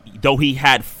 though he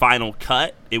had final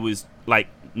cut, it was like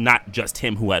not just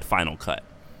him who had final cut.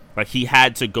 Like, he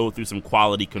had to go through some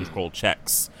quality control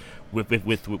checks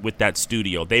with that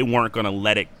studio. They weren't gonna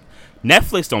let it.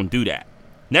 Netflix don't do that.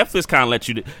 Netflix kind of lets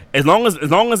you, as long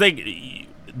as they,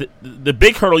 the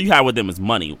big hurdle you have with them is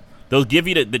money. They'll give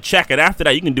you the check, and after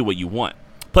that, you can do what you want.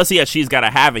 Plus, She's Gotta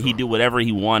Have It. He did whatever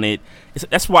he wanted.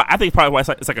 That's why I think probably why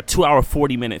it's like a 2-hour,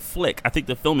 40-minute flick. I think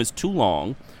the film is too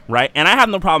long, right? And I have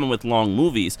no problem with long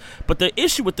movies, but the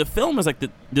issue with the film is like the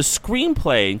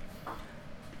screenplay.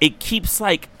 It keeps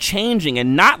like changing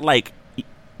and not like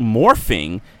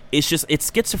morphing. It's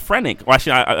schizophrenic. Or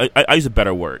actually, I use a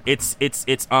better word. It's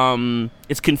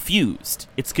confused.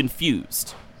 It's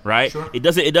confused, right? Sure.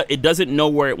 It doesn't know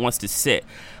where it wants to sit.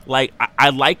 Like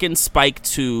I liken Spike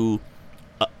to.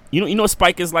 You know what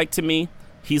Spike is like to me?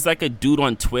 He's like a dude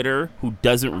on Twitter who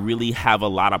doesn't really have a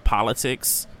lot of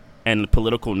politics and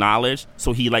political knowledge,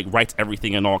 so he like writes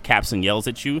everything in all caps and yells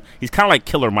at you. He's kind of like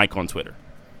Killer Mike on Twitter.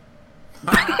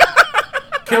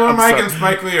 Killer Mike and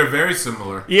Spike Lee are very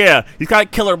similar. Yeah, he's kind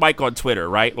of Killer Mike on Twitter,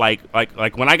 right? Like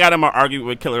when I got in my argument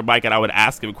with Killer Mike and I would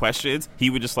ask him questions, he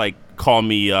would just like call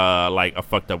me like a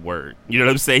fucked up word. You know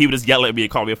what I'm saying? He would just yell at me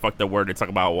and call me a fucked up word and talk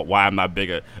about why I'm not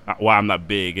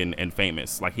big and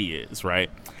famous like he is, right?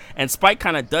 And Spike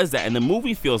kind of does that, and the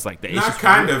movie feels like that. Not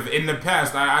kind of. In the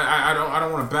past, I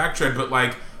don't want to backtrack, but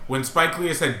like when Spike Lee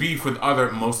has had beef with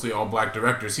other mostly all black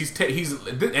directors, he's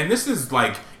and this is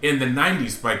like in the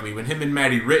 '90s. Spike Lee, when him and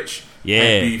Matty Rich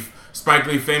had beef. Spike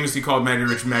Lee famously called Matty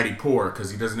Rich Matty Poor because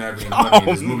he doesn't have any money and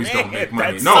his movies don't make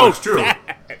money. It's true.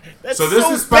 So this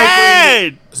is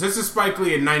Spike Lee. So this is Spike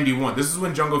Lee in '91. This is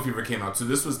when Jungle Fever came out. So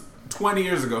this was 20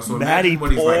 years ago. So imagine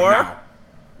what he's like now.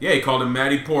 Yeah, he called him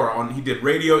Matty Poor. He did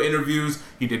radio interviews.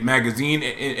 He did magazine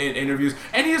interviews,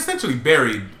 and he essentially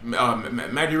buried.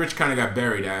 Matty Rich kind of got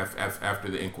buried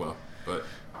after the Inkwell. But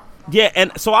yeah,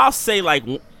 and so I'll say like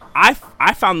I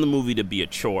found the movie to be a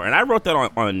chore, and I wrote that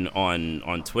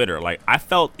on Twitter. Like I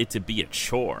felt it to be a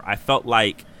chore. I felt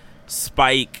like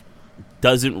Spike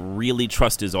doesn't really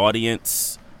trust his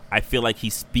audience. I feel like he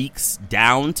speaks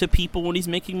down to people when he's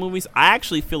making movies. I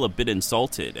actually feel a bit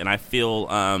insulted, and I feel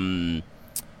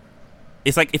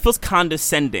it's like it feels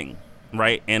condescending,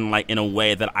 right? And like in a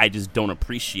way that I just don't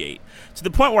appreciate. To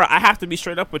the point where I have to be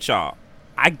straight up with y'all.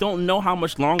 I don't know how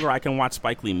much longer I can watch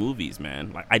Spike Lee movies,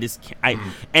 man. Like I just can't.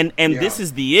 This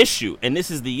is the issue, and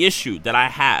this is the issue that I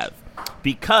have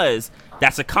because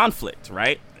that's a conflict,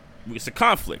 right? It's a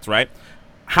conflict, right?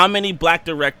 How many black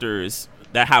directors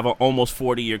that have an almost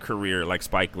 40-year career like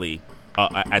Spike Lee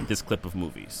at this clip of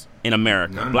movies in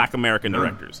America? None. Black American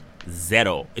directors,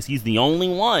 zero. He's the only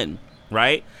one.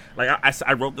 Right? Like,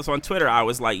 I wrote this on Twitter. I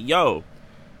was like, yo,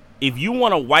 if you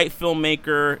want a white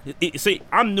filmmaker... See,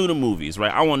 I'm new to movies,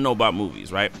 right? I want to know about movies,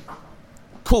 right?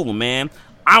 Cool, man.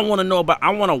 I want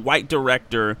a white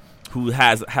director who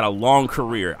has had a long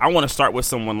career. I want to start with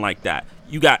someone like that.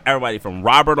 You got everybody from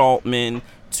Robert Altman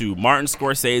to Martin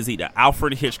Scorsese to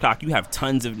Alfred Hitchcock. You have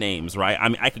tons of names, right? I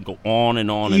mean, I could go on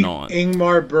and on and on.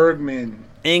 Ingmar Bergman.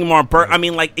 I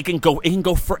mean, like, it can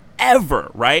go forever,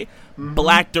 right? Mm-hmm.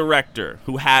 Black director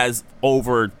who has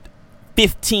over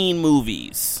 15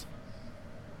 movies.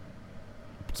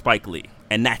 Spike Lee,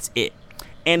 and that's it.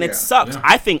 And it sucks. Yeah.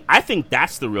 I think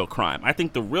that's the real crime. I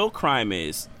think the real crime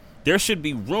is there should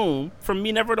be room for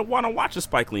me never to want to watch a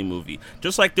Spike Lee movie.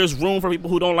 Just like there's room for people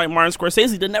who don't like Martin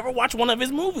Scorsese to never watch one of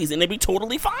his movies, and they'd be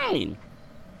totally fine.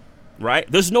 Right?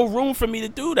 There's no room for me to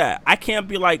do that. I can't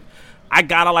be like, I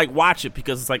gotta like watch it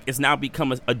because it's like it's now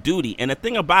become a duty. And the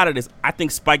thing about it is, I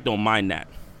think Spike don't mind that.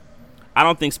 I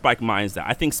don't think Spike minds that.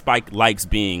 I think Spike likes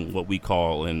being what we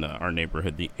call in our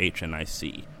neighborhood the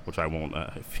HNIC, which I won't.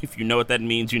 If you know what that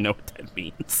means, you know what that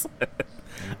means.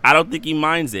 I don't think he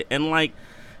minds it, and like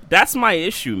that's my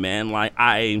issue, man. Like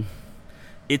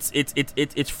it's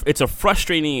a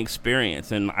frustrating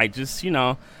experience, and I just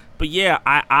But yeah,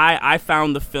 I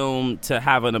found the film to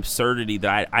have an absurdity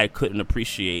that I couldn't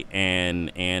appreciate,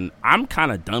 and I'm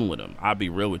kind of done with him. I'll be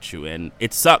real with you, and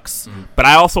it sucks. Mm-hmm. But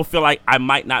I also feel like I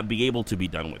might not be able to be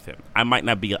done with him. I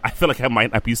feel like I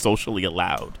might not be socially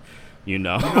allowed.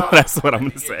 That's what I'm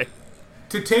gonna say.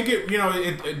 To take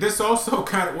it, this also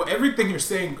kind of everything you're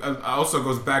saying also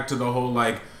goes back to the whole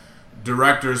like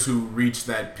directors who reach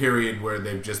that period where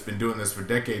they've just been doing this for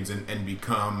decades and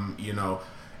become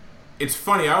It's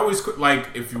funny. I always like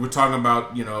if you were talking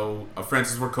about a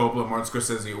Francis Ford Coppola, Martin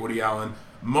Scorsese, Woody Allen,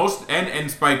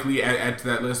 and Spike Lee add to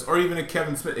that list, or even a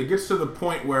Kevin Smith. It gets to the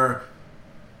point where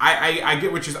I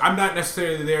get what you're. I'm not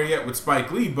necessarily there yet with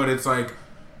Spike Lee, but it's like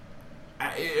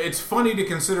it's funny to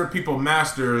consider people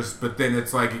masters, but then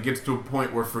it's like it gets to a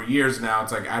point where for years now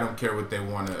it's like I don't care what they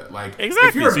want to like. Exactly.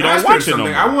 If you're a So you master don't of watch it no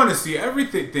something, more. I want to see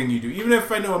everything you do, even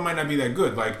if I know it might not be that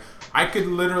good. Like I could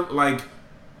literally like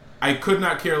I could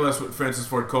not care less what Francis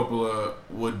Ford Coppola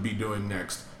would be doing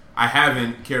next. I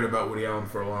haven't cared about Woody Allen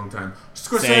for a long time.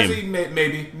 Scorsese,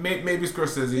 maybe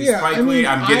Scorsese. Yeah, Spike I mean, Lee,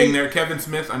 I'm getting there. Kevin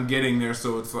Smith, I'm getting there.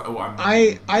 So it's like,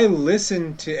 I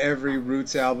listen to every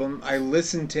Roots album. I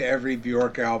listen to every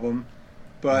Bjork album,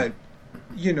 but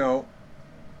you know,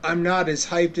 I'm not as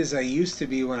hyped as I used to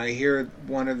be when I hear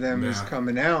one of them is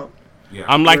coming out. Yeah.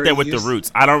 I'm like that with the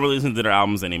Roots. I don't really listen to their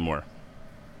albums anymore.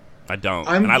 I don't,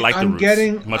 and I like the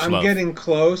Roots. I'm getting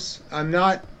close. I'm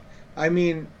not. I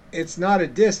mean, it's not a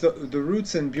diss. The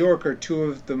Roots and Bjork are two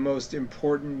of the most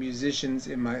important musicians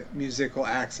in my musical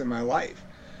acts in my life,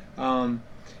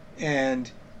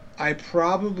 and I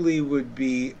probably would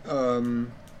be.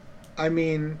 I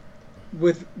mean,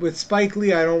 with Spike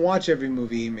Lee, I don't watch every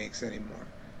movie he makes anymore.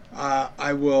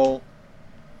 I will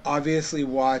obviously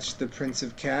watch The Prince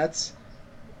of Cats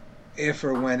if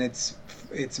or when it's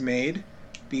made,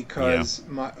 because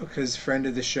friend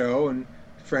of the show and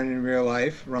friend in real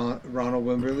life, Ronald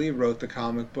Wimberly, wrote the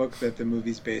comic book that the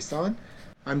movie's based on.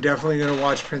 I'm definitely going to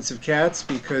watch Prince of Cats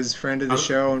because friend of the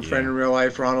show and friend in real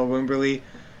life, Ronald Wimberly,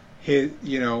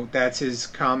 that's his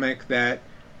comic that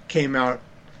came out,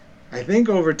 I think,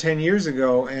 over 10 years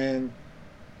ago, and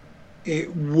it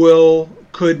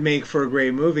could make for a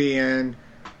great movie, and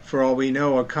for all we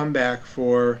know, a comeback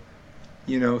for,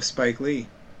 Spike Lee.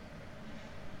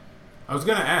 I was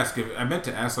gonna ask. I meant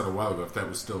to ask that a while ago if that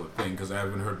was still a thing because I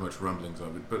haven't heard much rumblings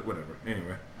of it. But whatever.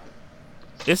 Anyway,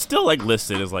 it's still like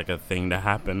listed as like a thing to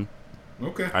happen.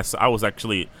 Okay.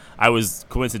 I was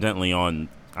coincidentally on.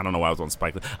 I don't know why I was on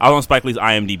Spike Lee. I was on Spike Lee's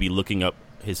IMDb looking up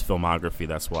his filmography.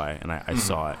 That's why, and I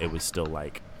saw it was still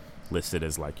like listed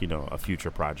as like a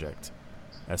future project,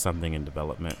 as something in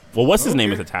development. Well, what's his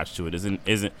name is attached to it? Isn't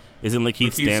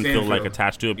Lakeith Stanfield like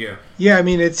attached to it? Yeah. Yeah, I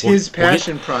mean it's his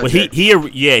passion project. Well,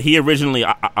 he originally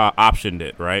optioned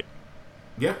it, right?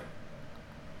 Yeah.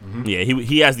 Mm-hmm. Yeah,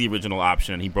 he has the original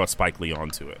option. He brought Spike Lee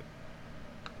onto it.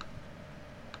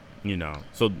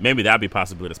 So maybe that'd be a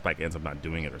possibility that Spike ends up not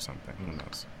doing it or something. Who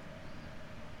knows?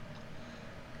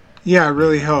 Yeah, I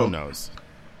really hope. Who knows?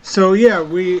 So yeah,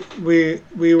 we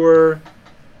were.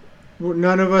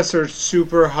 None of us are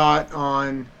super hot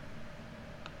on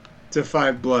Da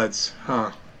 5 Bloods,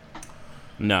 huh?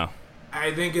 No.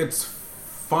 I think it's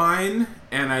fine,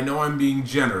 and I know I'm being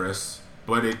generous,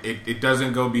 but it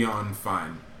doesn't go beyond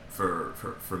fine for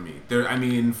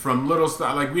me. From little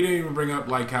stuff, like we didn't even bring up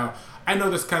like how I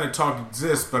know this kind of talk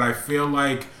exists, but I feel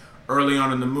like early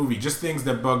on in the movie, just things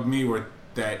that bugged me were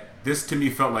that this to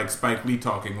me felt like Spike Lee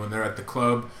talking when they're at the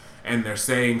club and they're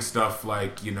saying stuff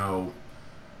like,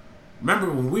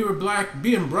 remember when we were black,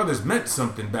 being brothers meant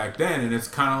something back then, and it's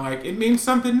kind of like it means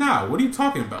something now. What are you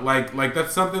talking about? Like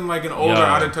that's something like an older,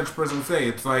 out of touch person would say.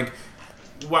 It's like,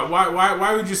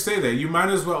 why would you say that? You might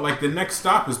as well the next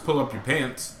stop is pull up your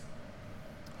pants.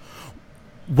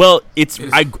 Well,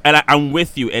 I'm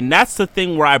with you, and that's the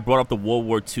thing where I brought up the World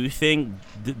War II thing.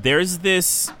 There's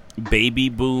this baby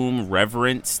boom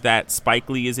reverence that Spike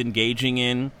Lee is engaging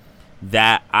in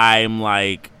that I'm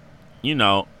like.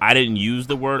 I didn't use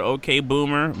the word "okay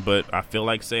boomer," but I feel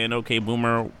like saying "okay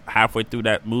boomer" halfway through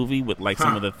that movie with like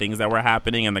some of the things that were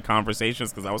happening and the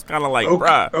conversations, because I was kind of like,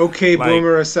 "Bruh, okay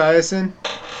boomer Esiason."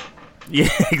 Yeah,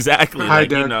 exactly. Hi, like,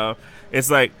 Doug.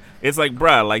 it's like,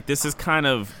 bruh, like this is kind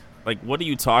of like, what are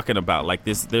you talking about? Like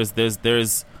this, there's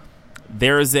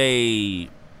a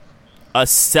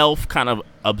self kind of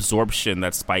absorption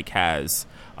that Spike has.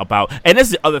 About, and this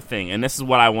is the other thing, and this is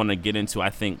what I want to get into,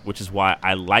 I think, which is why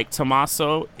I like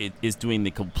Tommaso. It is doing the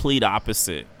complete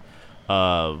opposite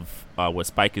of what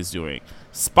Spike is doing.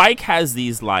 Spike has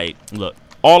these, like, look,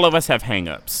 all of us have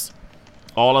hang-ups.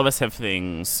 All of us have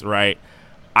things, right?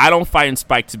 I don't find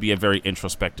Spike to be a very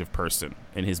introspective person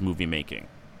in his movie making,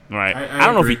 right? I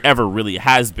don't know if he ever really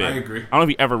has been. I agree. I don't know if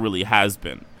he ever really has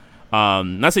been.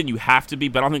 Not saying you have to be,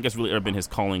 but I don't think that's really ever been his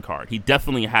calling card. He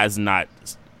definitely has not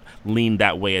leaned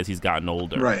that way as he's gotten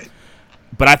older. Right.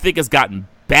 But I think it's gotten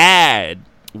bad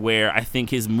where I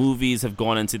think his movies have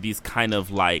gone into these kind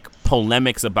of like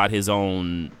polemics about his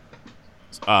own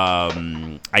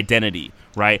identity,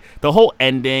 right? The whole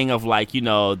ending of like,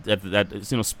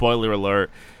 that spoiler alert,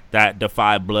 that Da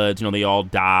 5 Bloods, they all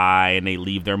die and they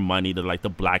leave their money to like the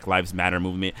Black Lives Matter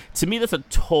movement. To me, that's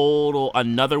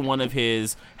another one of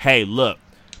his, hey, look,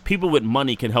 people with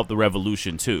money can help the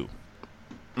revolution too.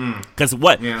 Because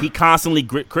he constantly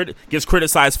gets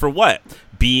criticized for what?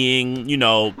 Being,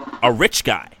 a rich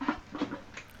guy.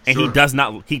 And Sure.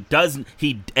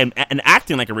 and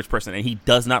acting like a rich person, and he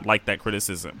does not like that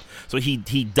criticism. So he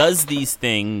does these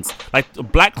things. Like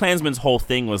Black Klansman's whole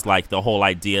thing was like the whole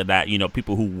idea that, you know,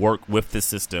 people who work with the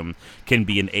system can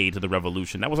be an aid to the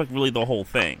revolution. That was like really the whole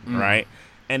thing, right?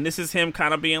 And this is him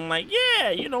kind of being like, yeah,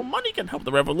 you know, money can help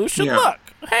the revolution. Yeah. Look,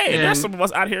 hey, there's some of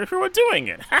us out here who are doing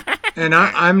it. And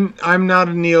I'm not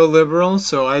a neoliberal,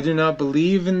 so I do not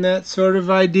believe in that sort of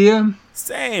idea.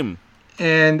 Same.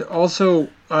 And also,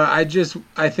 I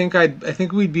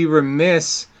think we'd be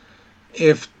remiss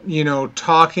if, you know,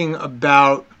 talking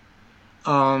about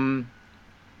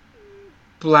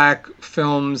black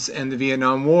films and the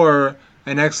Vietnam War.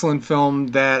 An excellent film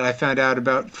that I found out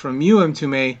about from you,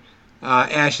 Mtume,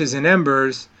 Ashes and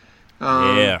Embers,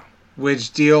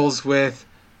 which deals with,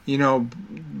 you know,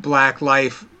 black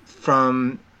life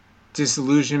from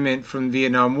disillusionment from the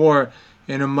Vietnam War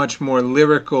in a much more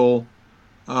lyrical,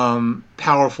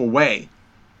 powerful way,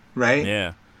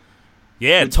 right?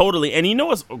 Yeah, totally. And you know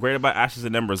what's great about Ashes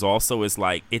and Embers also is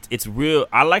like it's real.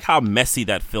 I like how messy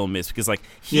that film is because like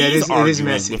he's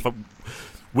arguing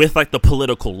with like the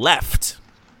political left.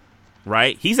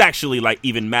 Right? He's actually like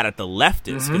even mad at the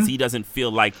leftists because he doesn't feel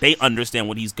like they understand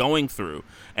what he's going through.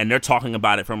 And they're talking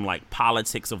about it from like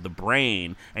politics of the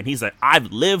brain. And he's like,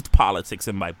 I've lived politics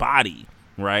in my body.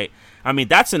 Right? I mean,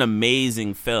 that's an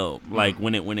amazing film. Like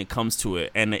when it comes to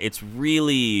it. And it's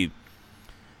really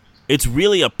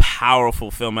a powerful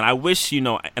film. And I wish, you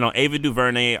know, Ava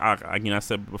DuVernay, I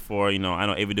said before, you know, I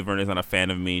know Ava DuVernay is not a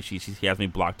fan of me. She has me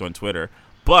blocked on Twitter.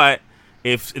 But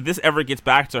if this ever gets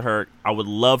back to her, I would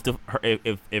love to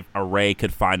if Array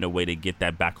could find a way to get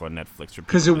that back on Netflix.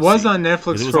 Because it was on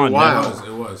Netflix for a while.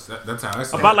 It was. That's how I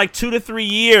saw it. About like 2 to 3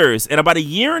 years. And about a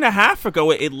year and a half ago,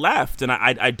 it left. And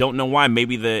I don't know why.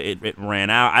 Maybe it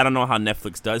ran out. I don't know how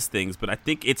Netflix does things. But I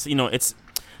think it's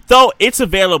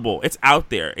available. It's out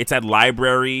there. It's at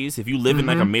libraries. If you live in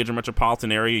like a major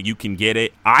metropolitan area, you can get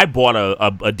it. I bought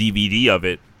a DVD of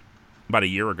it about a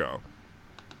year ago.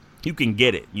 You can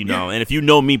get it, you know. And if you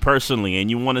know me personally and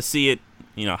you want to see it,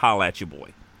 you know, holla at your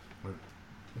boy.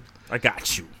 I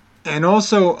got you. And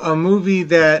also a movie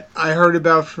that I heard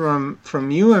about from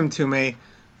you, Mtume,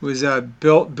 was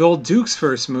Bill Duke's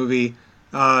first movie,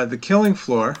 The Killing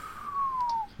Floor,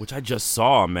 which I just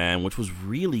saw, man, which was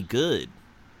really good.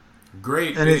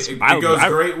 Great. And it goes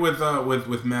great with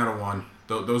Madawan.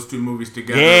 Those two movies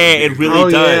together. Yeah, it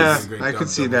really does. Yeah, I could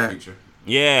see that. Feature.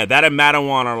 Yeah, that and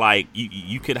Madawan are like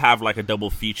you could have like a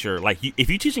double feature. Like if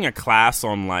you're teaching a class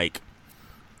on like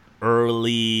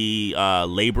early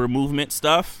labor movement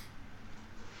stuff,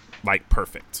 like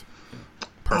perfect.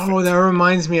 Oh, that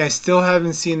reminds me, I still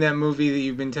haven't seen that movie that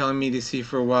you've been telling me to see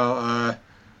for a while.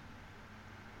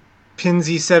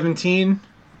 Pinsy 17.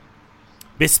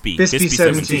 Bispy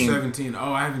 17.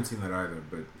 Oh, I haven't seen that either,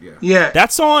 but yeah. Yeah.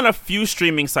 That's on a few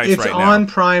streaming sites right now. It's on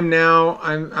Prime now.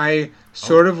 I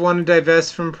sort of want to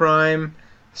divest from Prime,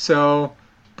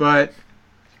 but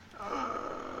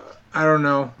I don't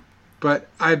know. But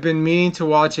I've been meaning to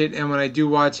watch it, and when I do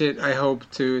watch it, I hope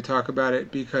to talk about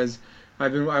it because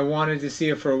I wanted to see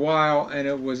it for a while, and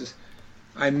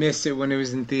I missed it when it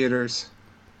was in theaters.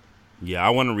 Yeah,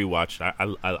 I want to rewatch it.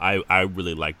 I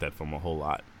really like that film a whole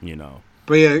lot, you know.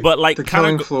 But yeah, like The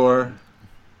Killing Floor.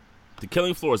 The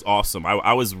Killing Floor is awesome.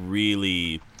 I was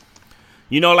really,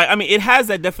 you know, like I mean, it has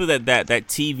that definitely that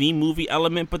TV movie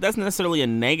element, but that's not necessarily a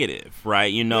negative,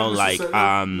 right? You know, like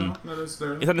not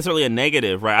necessarily. It's not necessarily a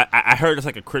negative, right? I heard it's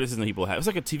like a criticism people have. It's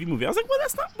like a TV movie. I was like, well,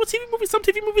 that's not what TV movies. Some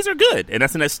TV movies are good, and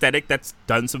that's an aesthetic that's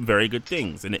done some very good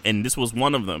things, and this was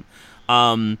one of them.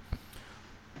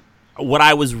 What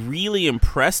I was really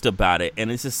impressed about it,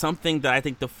 and this is something that I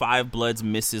think the Five Bloods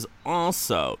misses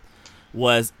also,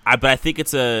 was but I think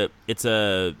it's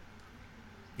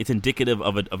indicative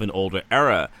of an older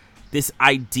era. This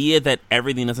idea that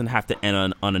everything doesn't have to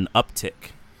end on an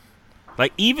uptick.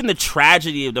 Like even the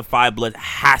tragedy of the Five Bloods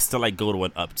has to like go to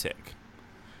an uptick,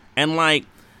 and like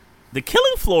the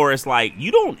Killing Floor is like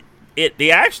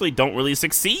they actually don't really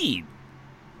succeed,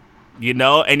 you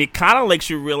know, and it kind of makes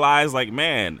you realize like,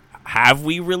 man, have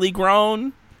we really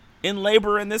grown in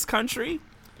labor in this country?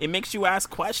 It makes you ask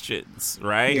questions,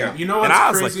 right? Yeah, you know what's and I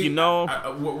was crazy? Like, you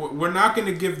know, we're not going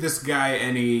to give this guy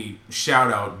any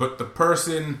shout out, but the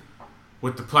person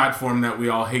with the platform that we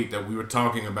all hate that we were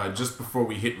talking about just before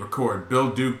we hit record, Bill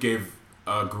Duke gave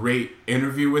a great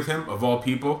interview with him, of all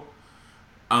people.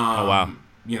 Oh, wow.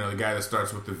 You know, the guy that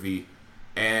starts with the V.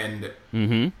 And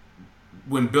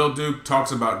when Bill Duke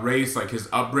talks about race, like his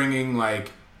upbringing,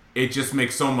 like, it just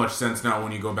makes so much sense now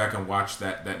when you go back and watch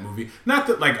that movie. Not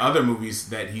that like other movies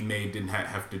that he made didn't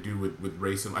have to do with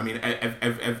racism. I mean,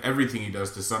 everything he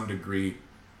does to some degree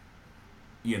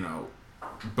you know,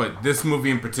 but this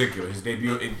movie in particular, his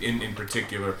debut in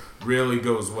particular, really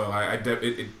goes well. I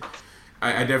definitely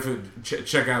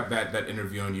check out that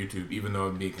interview on YouTube, even though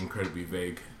I'm being incredibly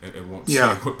vague and won't say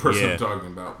what person I'm talking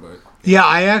about. But yeah,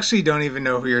 I actually don't even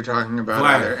know who you're talking about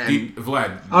either.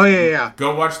 Vlad. Oh yeah.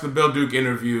 Go watch the Bill Duke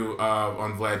interview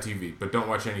on Vlad TV, but don't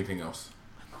watch anything else.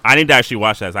 I need to actually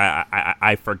watch that.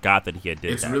 I forgot that he had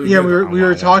did it's that. Really good. we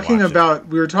were talking about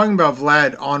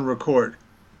Vlad on record.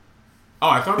 Oh,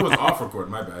 I thought it was off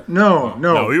record. My bad. No,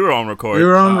 we were on record. We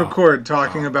were on record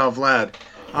talking about Vlad.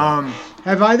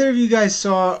 Have either of you guys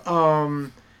saw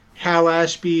Hal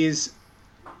Ashby's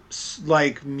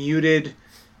like muted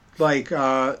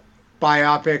biopic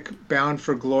Bound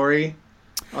for Glory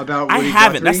about Woody I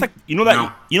haven't. Guthrie? That's like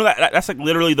that's like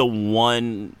literally the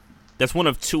one. That's one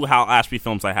of two Hal Ashby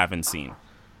films I haven't seen.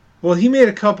 Well, he made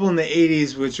a couple in the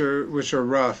 '80s, which are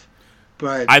rough.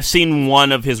 But I've seen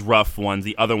one of his rough ones.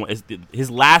 The other one is his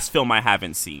last film I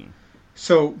haven't seen.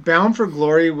 So, Bound for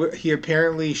Glory, he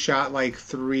apparently shot like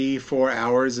 3-4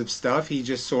 hours of stuff. He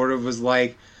just sort of was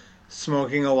like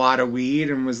smoking a lot of weed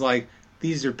and was like,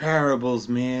 "These are parables,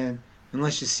 man, and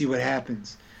let's just see what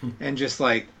happens." And just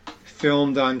like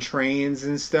filmed on trains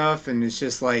and stuff. And it's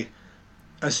just like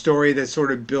a story that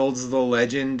sort of builds the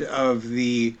legend of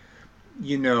the,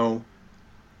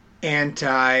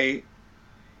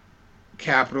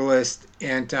 anti-capitalist,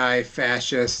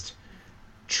 anti-fascist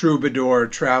troubadour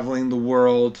traveling the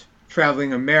world,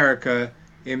 traveling America,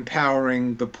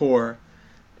 empowering the poor.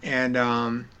 And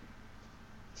I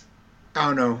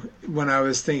don't know, when I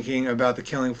was thinking about The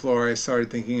Killing Floor, I started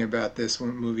thinking about this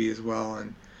movie as well,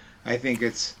 and I think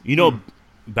it's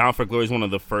Bound for Glory is one of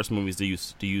the first movies to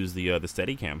use the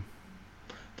Steadicam.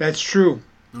 That's true.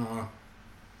 Uh-huh.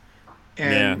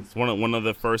 And it's one of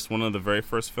the very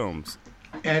first films.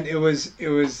 And it was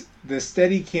the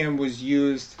Steadicam was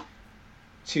used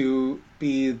to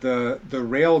be the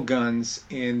rail guns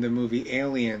in the movie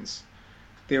Aliens.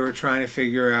 They were trying to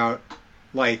figure out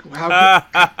like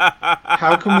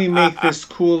how can we make this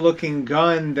cool looking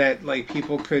gun that like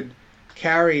people could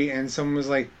carry, and someone was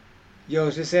like,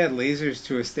 "Yo, just add lasers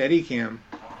to a Steadicam."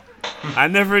 I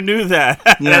never knew that.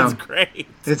 Yeah. That's great.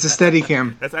 It's a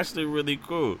Steadicam. That's actually really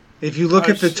cool. If you look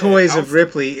at the toys of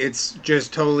Ripley, it's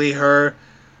just totally her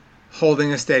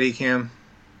holding a Steadicam.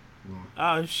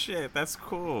 Oh shit, that's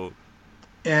cool.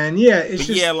 And yeah, it's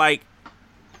just like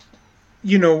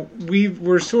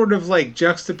we're sort of like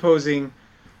juxtaposing,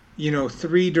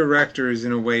 three directors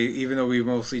in a way, even though we've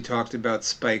mostly talked about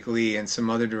Spike Lee and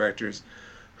some other directors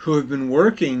who have been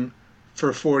working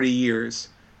for 40 years.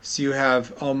 So you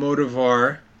have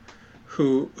Almodovar,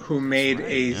 who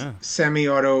made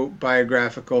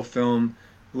semi-autobiographical film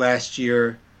last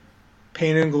year,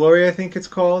 Pain and Glory, I think it's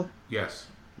called. Yes.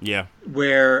 Yeah.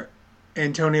 Where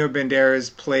Antonio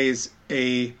Banderas plays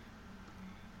a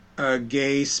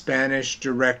gay Spanish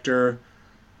director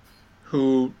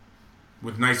who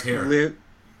with nice hair,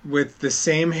 with the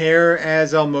same hair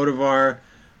as Almodovar,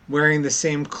 wearing the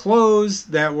same clothes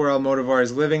that were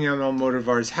Almodovar's, living in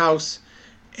Almodovar's house,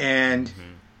 and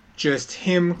just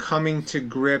him coming to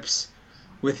grips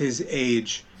with his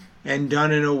age, and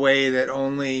done in a way that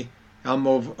only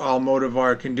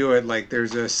Almodovar can do it. Like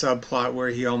there's a subplot where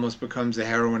he almost becomes a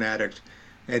heroin addict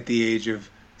at the age of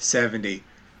 70.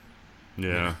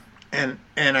 Yeah. And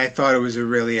I thought it was a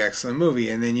really excellent movie.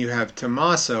 And then you have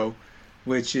Tommaso,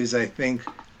 which is, I think,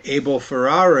 Abel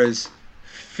Ferrara's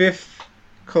 5th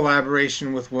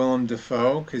collaboration with Willem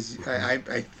Dafoe, because I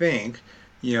think,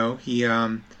 he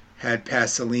had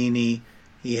Pasolini,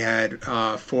 he had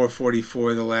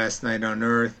 444, The Last Night on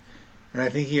Earth, and I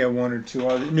think he had one or two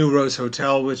other, New Rose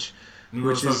Hotel, which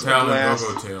is Hotel last.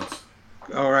 And Go-Go Tales.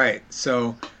 All right,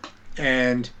 so,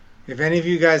 and if any of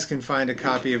you guys can find a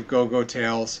copy of Go-Go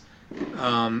Tales,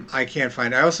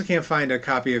 I also can't find a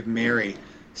copy of Mary.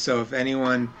 So if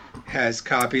anyone has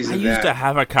copies of that. I used to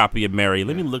have a copy of Mary.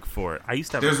 Let me look for it. I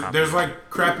used to have a copy. There's like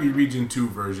crappy Region 2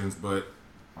 versions, but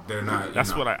they're not.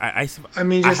 That's what I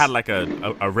had like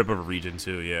a rip of Region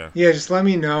 2, yeah. Yeah, just let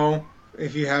me know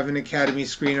if you have an Academy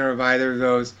screener of either of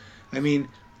those. I mean,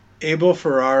 Abel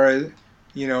Ferrara,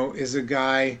 is a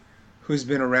guy who's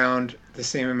been around the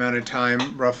same amount of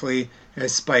time, roughly,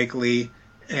 as Spike Lee,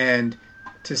 and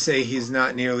to say he's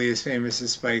not nearly as famous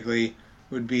as Spike Lee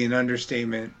would be an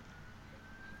understatement.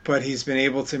 But he's been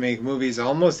able to make movies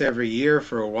almost every year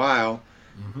for a while,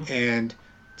 and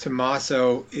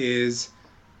Tommaso is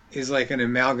like an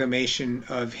amalgamation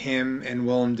of him and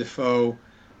Willem Dafoe.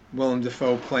 Willem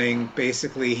Dafoe playing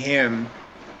basically him.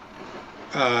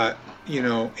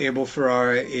 Abel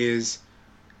Ferrara is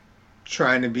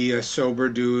trying to be a sober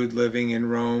dude living in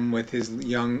Rome with his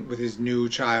new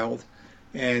child.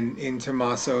 And in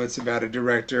Tommaso, it's about a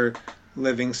director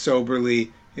living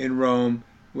soberly in Rome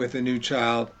with a new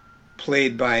child,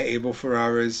 played by Abel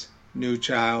Ferrara's new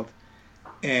child.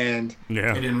 And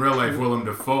in real life, Willem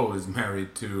Dafoe is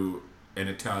married to an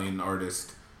Italian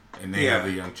artist, and they have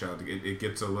a young child. It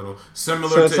gets a little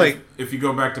similar to if you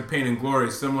go back to Pain and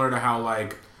Glory, similar to how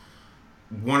like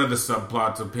one of the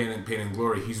subplots of Pain and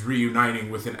Glory, he's reuniting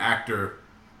with an actor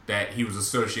that he was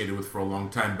associated with for a long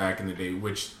time back in the day,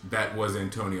 which that was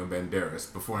Antonio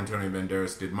Banderas. Before Antonio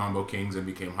Banderas did Mambo Kings and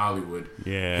became Hollywood,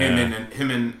 him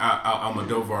and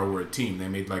Almodovar were a team. They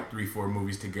made like 3-4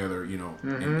 movies together, in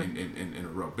a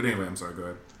row. But anyway, I'm sorry, go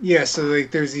ahead. Yeah, so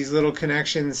like there's these little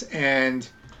connections, and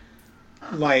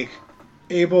like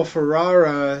Abel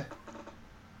Ferrara,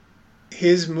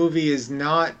 his movie is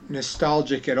not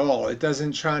nostalgic at all. It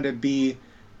doesn't try to be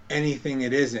anything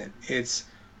it isn't. It's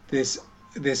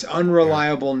this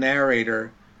unreliable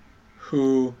narrator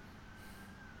who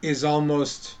is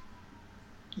almost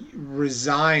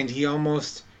resigned. He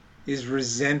almost is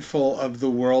resentful of the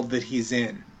world that he's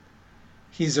in.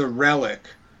 He's a relic.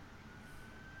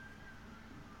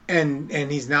 And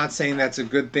he's not saying that's a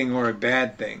good thing or a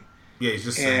bad thing. Yeah, he's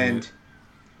just saying it.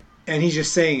 And he's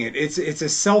just saying it. It's a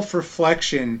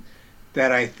self-reflection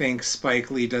that I think Spike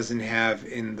Lee doesn't have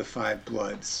in The Five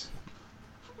Bloods.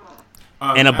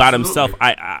 And about himself,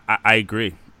 I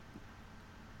agree.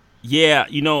 Yeah,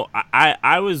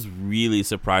 I was really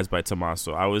surprised by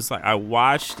Tommaso. I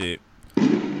watched it,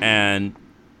 and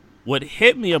what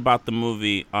hit me about the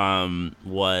movie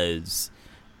was,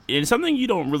 and something you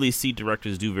don't really see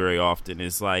directors do very often,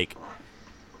 is like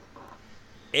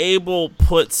Abel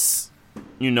puts,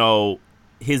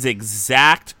 his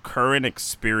exact current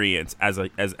experience as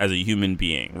a human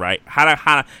being, right?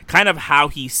 How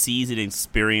he sees and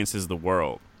experiences the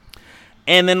world.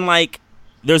 And then like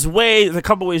there's a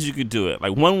couple ways you could do it.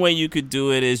 Like one way you could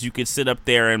do it is you could sit up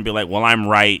there and be like, well, I'm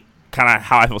right, kind of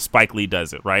how I feel Spike Lee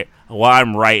does it, right? Well,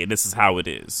 I'm right and this is how it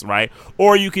is, right?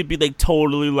 Or you could be like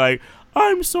totally like,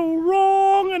 I'm so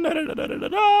wrong and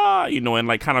and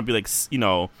like kind of be like,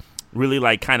 really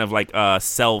like kind of like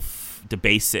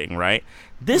self-debasing, right?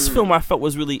 This film I felt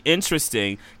was really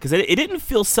interesting because it didn't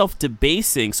feel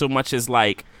self-debasing so much as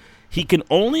like he can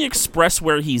only express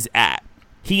where he's at.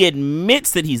 He admits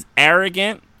that he's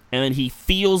arrogant and then he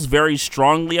feels very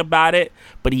strongly about it,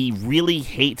 but he really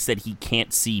hates that he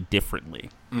can't see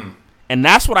differently. And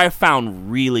that's what I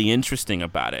found really interesting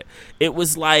about it. It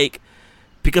was like,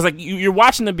 because like you're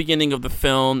watching the beginning of the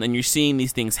film and you're seeing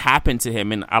these things happen to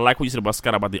him, and I like what you said about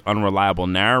Scott about the unreliable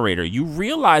narrator. You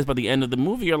realize by the end of the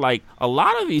movie, you're like, a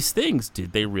lot of these things,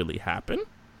 did they really happen?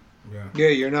 Yeah,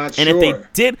 you're not and sure.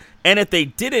 If they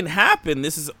didn't happen,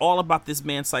 this is all about this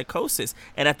man's psychosis.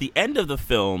 And at the end of the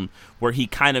film, where he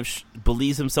kind of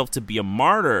believes himself to be a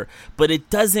martyr, but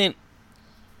it doesn't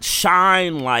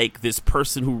shine like this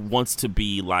person who wants to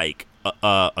be like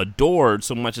adored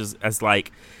so much as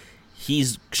like,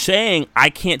 he's saying, I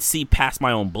can't see past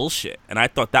my own bullshit. And I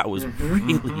thought that was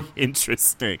really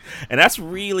interesting. And that's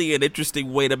really an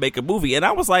interesting way to make a movie. And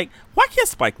I was like, why can't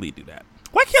Spike Lee do that?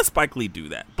 Why can't Spike Lee do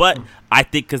that? But I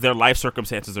think because their life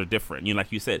circumstances are different.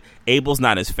 Like you said, Abel's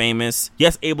not as famous.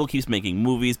 Yes, Abel keeps making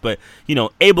movies, but,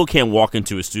 Abel can't walk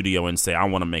into a studio and say, I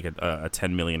want to make a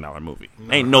 $10 million movie.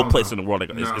 Ain't no place in the world that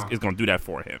is going to do that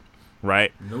for him,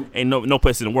 right? Nope. Ain't no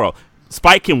place in the world.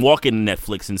 Spike can walk into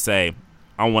Netflix and say,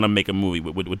 I want to make a movie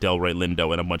with Delroy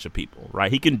Lindo and a bunch of people,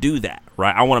 right? He can do that,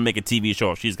 right? I want to make a TV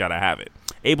show if she's got to have it.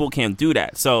 Abel can't do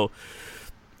that. So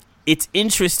it's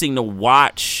interesting to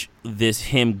watch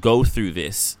him go through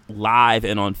this live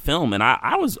and on film. And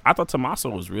I thought Tommaso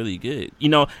was really good,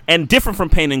 and different from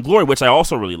Pain and Glory, which I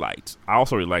also really liked. I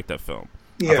also really liked that film.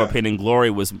 Yeah. I thought Pain and Glory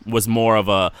was more of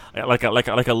a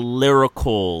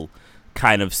lyrical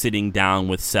kind of sitting down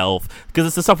with self, because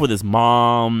it's the stuff with his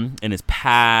mom and his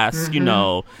past,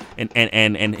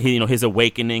 and his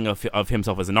awakening of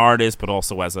himself as an artist, but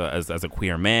also as a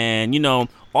queer man,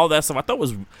 all that stuff. I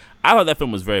thought that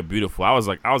film was very beautiful. I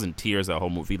was in tears that whole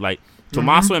movie. Like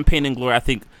Tommaso and Pain and Glory, I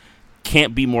think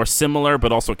can't be more similar,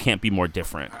 but also can't be more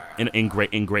different in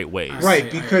great ways. Right,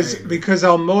 because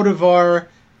Almodovar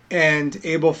and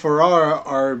Abel Ferrara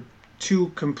are two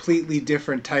completely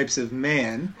different types of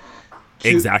man.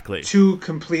 Exactly. Two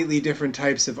completely different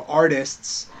types of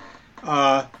artists,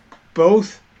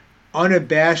 both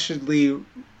unabashedly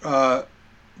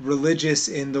religious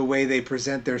in the way they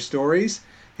present their stories,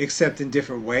 except in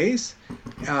different ways.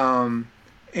 And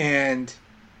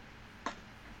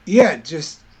yeah,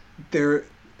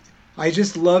 I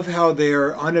just love how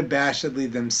they're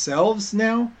unabashedly themselves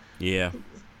now. Yeah.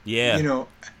 Yeah. You know,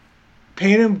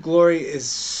 Pain and Glory is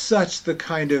such the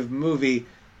kind of movie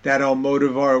that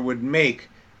Almodovar would make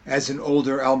as an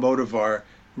older Almodovar,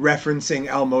 referencing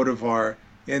Almodovar.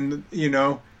 And, you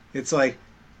know, it's like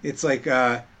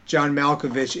John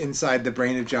Malkovich inside the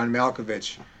brain of John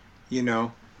Malkovich. You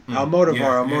know,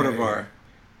 Almodovar. Yeah.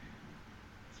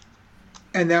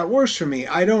 And that works for me.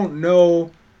 I don't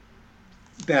know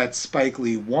that Spike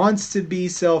Lee wants to be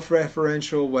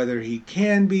self-referential, whether he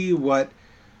can be,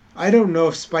 I don't know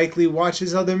if Spike Lee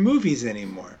watches other movies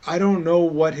anymore. I don't know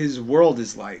what his world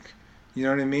is like. You know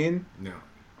what I mean? No.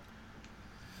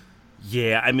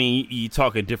 Yeah, I mean, you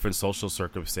talk in different social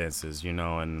circumstances, you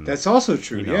know, and that's also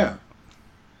true. You know, yeah.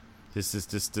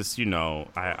 This. You know,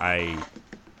 I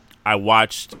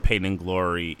watched Pain and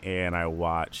Glory, and I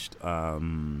watched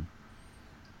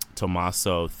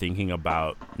Tommaso, thinking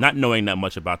about not knowing that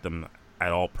much about them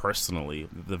at all personally,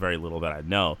 the very little that I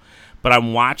know, but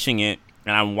I'm watching it,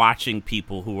 and I'm watching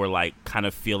people who are like kind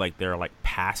of feel like they're like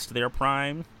past their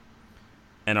prime,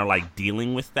 and are like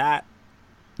dealing with that.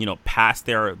 You know, past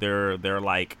their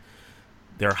like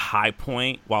their high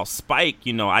point. While Spike,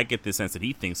 you know, I get the sense that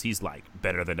he thinks he's like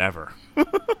better than ever.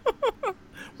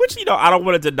 Which, you know, I don't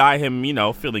want to deny him, you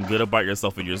know, feeling good about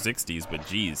yourself in your 60s, but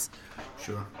geez.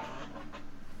 Sure.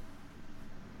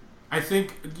 I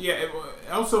think,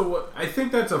 also, I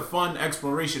think that's a fun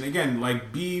exploration. Again,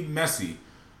 like, be messy.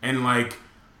 And, like,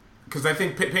 because I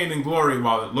think Pain and Glory,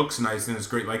 while it looks nice and it's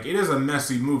great, like, it is a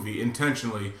messy movie,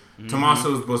 intentionally. Mm-hmm.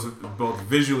 Tommaso's both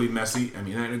visually messy, I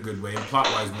mean, in a good way, and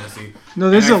plot-wise messy. No,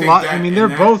 there's a lot, I mean, they're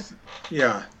both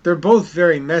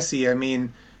very messy. I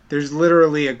mean, there's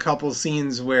literally a couple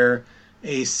scenes where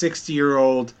a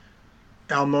 60-year-old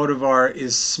Almodovar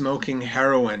is smoking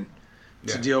heroin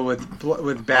to deal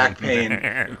with back pain,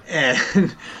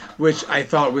 and which I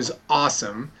thought was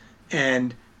awesome.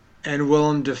 And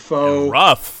Willem Dafoe.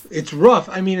 It's rough.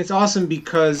 I mean, it's awesome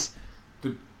because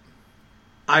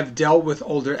I've dealt with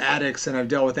older addicts, and I've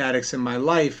dealt with addicts in my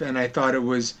life, and I thought it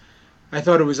was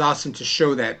awesome to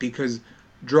show that, because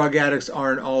drug addicts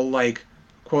aren't all like,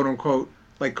 quote unquote,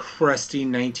 like crusty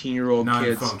 19-year-old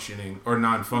kids. Non-functioning. Yeah.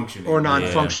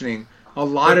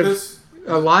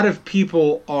 A lot of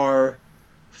people are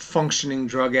functioning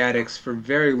drug addicts for a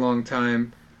very long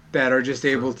time that are just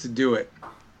able to do it.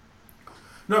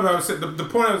 No, but I was saying, the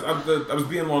point I was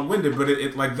being long-winded, but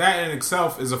it like that in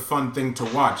itself is a fun thing to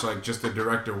watch. Like, just the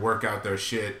director work out their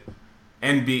shit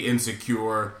and be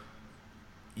insecure,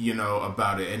 you know,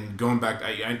 about it. And going back,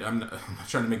 I'm not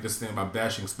trying to make this thing about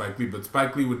bashing Spike Lee, but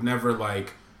Spike Lee would never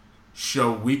like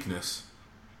show weakness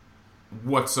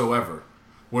whatsoever.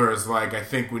 Whereas, like, I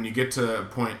think when you get to a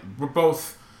point, we're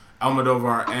both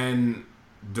Almodovar and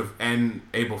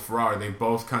Abel Ferrara, they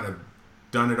both kind of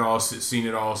done it all, seen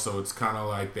it all, so it's kind of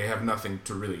like they have nothing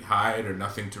to really hide or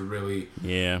nothing to really...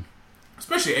 Yeah.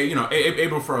 Especially, you know,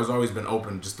 Abel Ferrara's always been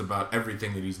open just about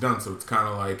everything that he's done, so it's kind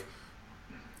of like,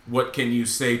 what can you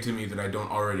say to me that I don't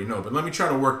already know? But let me try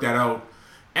to work that out.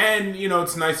 And, you know,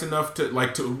 it's nice enough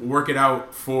to work it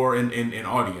out for an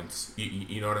audience.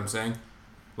 You know what I'm saying?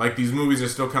 Like, these movies are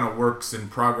still kind of works in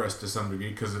progress to some degree,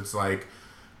 because it's like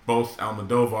both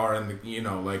Almodovar and, you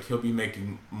know, like, he'll be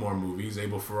making more movies.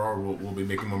 Abel Ferrara will be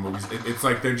making more movies. It's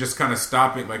like they're just kind of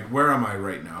stopping. Like, where am I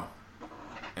right now?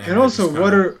 And also,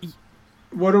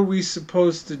 what are we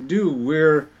supposed to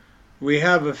do? We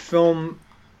have a film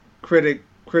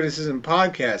criticism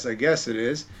podcast, I guess it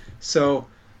is. So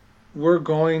we're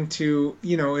going to,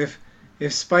 you know, if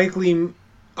Spike Lee,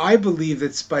 I believe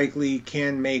that Spike Lee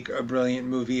can make a brilliant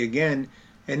movie again,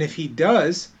 and if he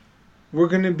does, we're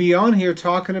going to be on here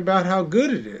talking about how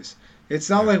good it is. It's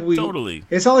not like we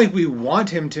It's not like we want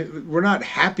him to. We're not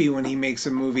happy when he makes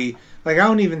a movie. Like, I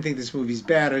don't even think this movie's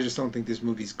bad. I just don't think this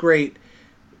movie's great.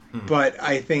 Mm-hmm. But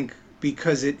I think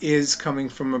because it is coming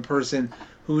from a person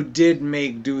who did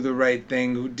make Do the Right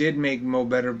Thing, who did make Mo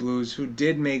Better Blues, who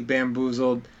did make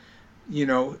Bamboozled, you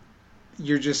know,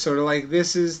 you're just sort of like,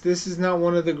 this is not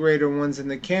one of the greater ones in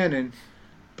the canon.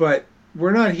 But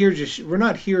we're not here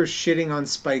shitting on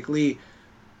Spike Lee,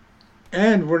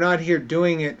 and we're not here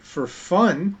doing it for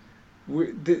fun.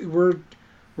 We're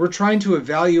trying to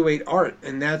evaluate art,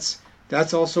 and that's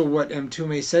also what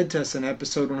Mtume said to us in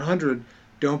episode 100.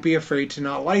 Don't be afraid to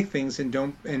not like things, and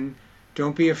don't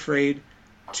be afraid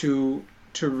to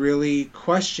really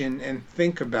question and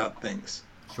think about things.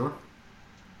 Sure.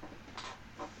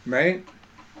 Right?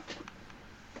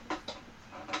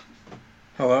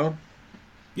 Hello?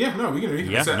 Yeah, no, we can read.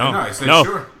 Yeah, I said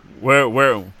sure. We're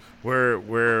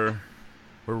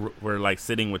like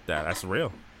sitting with that. That's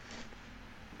real.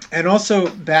 And also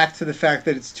back to the fact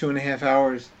that it's 2.5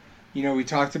 hours. You know, we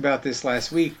talked about this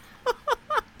last week.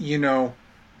 you know,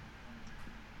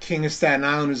 King of Staten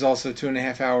Island is also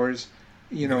 2.5 hours.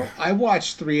 You know, I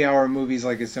watch 3-hour movies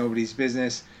like it's nobody's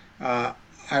business. I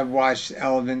watched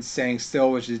Elephant Staying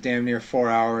Still, which is damn near 4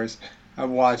 hours. I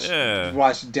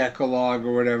watched Decalogue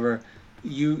or whatever.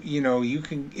 You know, you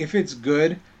can, if it's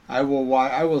good, I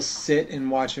will sit and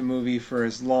watch a movie for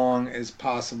as long as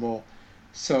possible.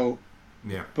 So,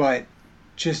 yeah. But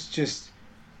just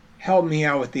help me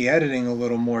out with the editing a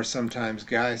little more sometimes,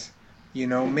 guys. You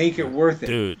know, make it worth it.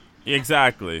 Dude,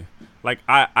 exactly. Like,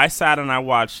 I sat and I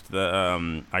watched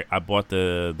the, I bought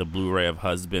the Blu-ray of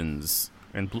Husbands.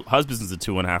 And Husbands is a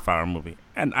 2.5 hour movie.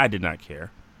 And I did not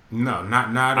care. No, not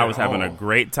at all. I was having a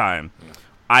great time. Yeah.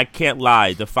 I can't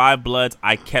lie. The Five Bloods,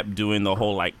 I kept doing the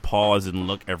whole, like, pause and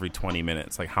look every 20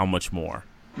 minutes. Like, how much more?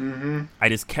 Mm-hmm. I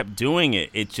just kept doing it.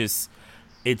 It's just,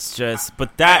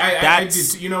 but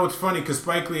that's... You know, it's funny, because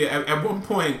Spike Lee, at one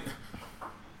point,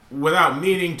 without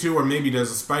meaning to, or maybe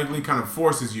does, Spike Lee kind of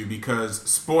forces you, because,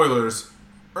 spoilers,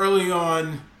 early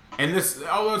on, and this,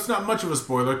 although it's not much of a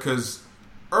spoiler, because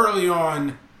early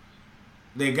on,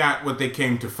 they got what they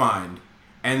came to find.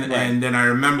 And then I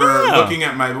remember looking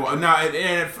at my and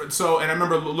I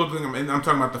remember looking, and I'm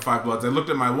talking about the Five Bloods. I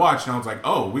looked at my watch and I was like,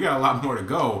 "Oh, we got a lot more to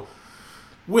go,"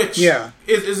 which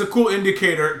is a cool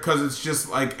indicator, because it's just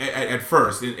like at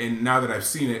first, and now that I've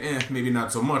seen it, maybe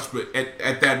not so much, but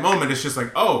at that moment, it's just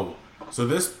like, oh, so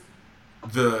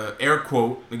the air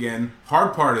quote again,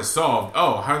 hard part is solved.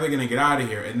 Oh, how are they going to get out of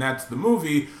here? And that's the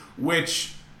movie,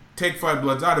 which. Take Five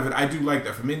Bloods out of it, I do like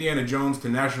that. From Indiana Jones to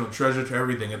National Treasure to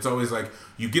everything, it's always like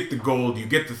you get the gold, you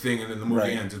get the thing, and then the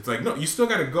movie ends. It's like, no, you still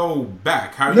got to go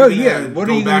back. How are you going to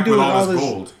go back with all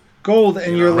this gold?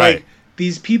 And you're like,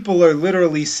 these people are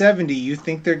literally 70. You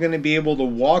think they're going to be able to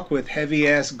walk with heavy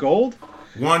ass gold?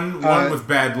 One with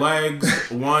bad legs,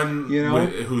 one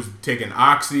who's taking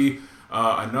oxy,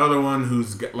 another one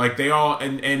who's like they all,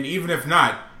 and even if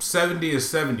not, 70 is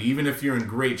 70. Even if you're in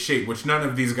great shape, which none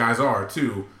of these guys are,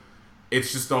 too.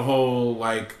 It's just a whole,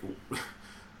 like...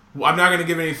 I'm not going to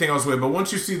give anything else away, but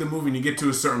once you see the movie and you get to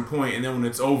a certain point, and then when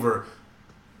it's over,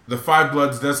 the Five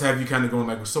Bloods does have you kind of going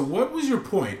like, so what was your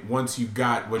point once you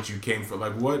got what you came for?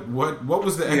 Like, what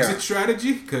was the exit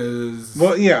strategy? Because...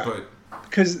 Well, yeah.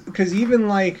 Because even,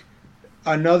 like,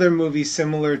 another movie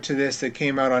similar to this that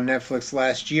came out on Netflix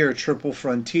last year, Triple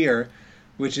Frontier,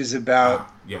 which is about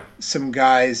some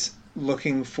guys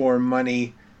looking for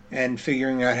money and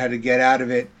figuring out how to get out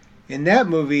of it. In that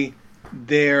movie,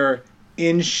 they're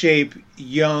in shape,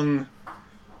 young,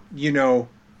 you know,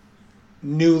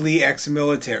 newly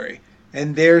ex-military,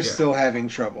 and they're still having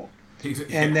trouble.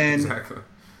 And then,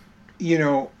 you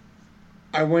know,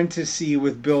 I went to see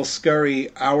with Bill Scurry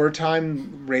Our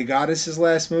Time, Ray Gaddis'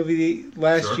 last movie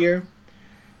last year,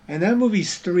 and that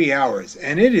movie's 3 hours,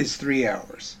 and it is 3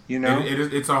 hours. You know,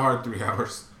 it's a hard 3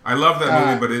 hours. I love that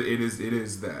movie, but it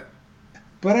is that.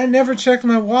 But I never checked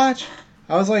my watch.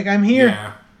 I was like, I'm here.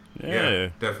 Yeah,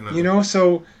 definitely. You know,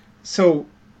 so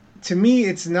to me,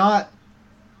 it's not.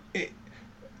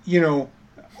 You know,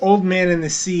 Old Man in the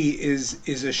Sea is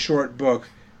a short book,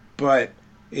 but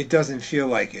it doesn't feel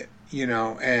like it. You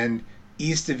know, and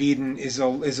East of Eden is a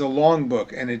long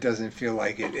book, and it doesn't feel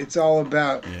like it. It's all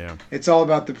about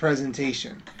the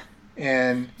presentation.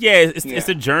 And it's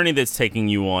a journey that's taking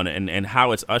you on, and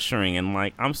how it's ushering. And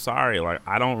like, I'm sorry, like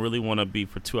I don't really want to be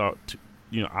for 2 hours.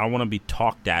 You know, I want to be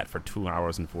talked at for 2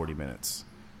 hours and 40 minutes.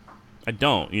 I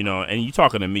don't, you know. And you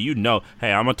talking to me, you know,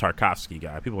 hey, I'm a Tarkovsky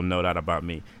guy. People know that about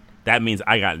me. That means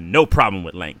I got no problem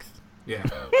with length. Yeah.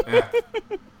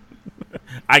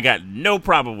 I got no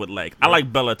problem with length. I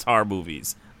like Bella Tarr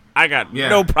movies. I got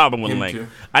no problem with length. Too.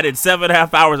 I did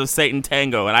 7.5 hours of Satan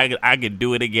Tango, and I could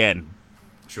do it again.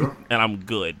 Sure. And I'm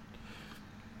good.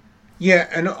 Yeah,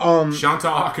 and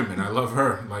Chantal Ackerman, I love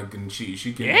her. Like, and she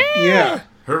can. Yeah.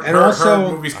 Her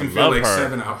movies can feel like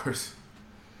 7 hours.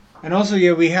 And also,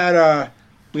 we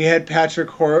had Patrick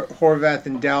Horvath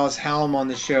and Dallas Hallam on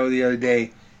the show the other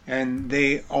day, and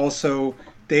they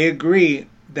agree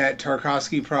that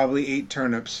Tarkovsky probably ate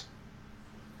turnips.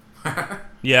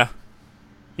 Yeah.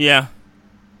 I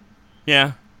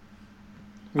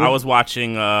was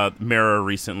watching Mirror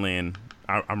recently, and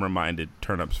I'm reminded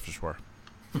turnips for sure.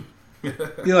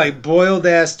 You like boiled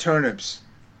ass turnips.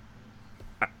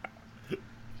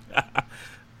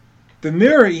 The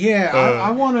Mirror,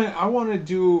 I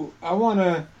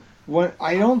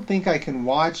don't think I can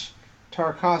watch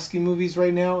Tarkovsky movies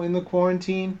right now in the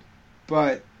quarantine,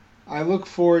 but I look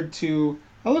forward to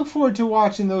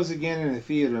watching those again in the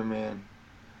theater, man.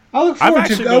 I look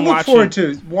forward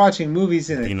to watching movies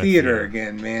in a theater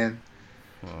again, man.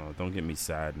 Oh, don't get me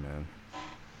sad, man.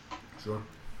 Sure.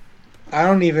 I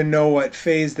don't even know what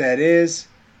phase that is,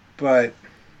 but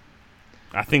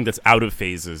I think that's out of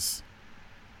phases.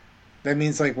 That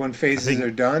means like when phases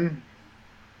are done?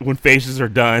 When phases are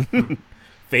done.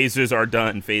 Phases are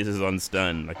done. Phases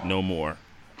unstun. Like, no more.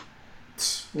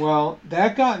 Well,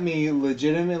 that got me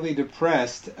legitimately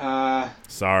depressed.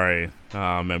 Sorry.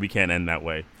 Oh, man, we can't end that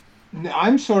way.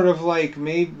 I'm sort of like,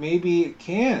 maybe it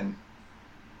can.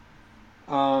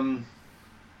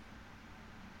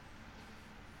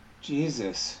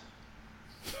 Jesus.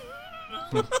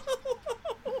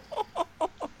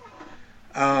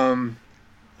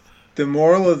 The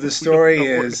moral of the story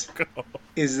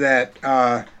is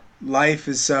that life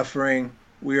is suffering,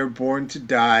 we are born to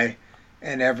die,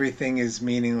 and everything is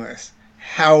meaningless.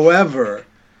 However,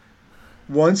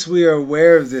 once we are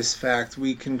aware of this fact,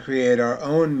 we can create our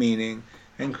own meaning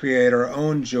and create our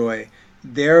own joy,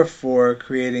 therefore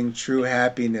creating true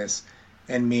happiness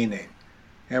and meaning.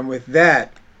 And with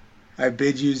that, I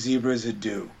bid you zebras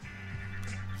adieu.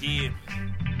 Yeah.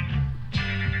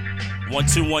 1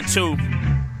 2 1 2.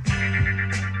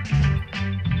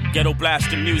 Ghetto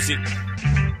Blaster music.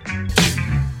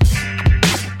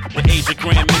 The Age of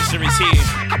Grand Mixer is here.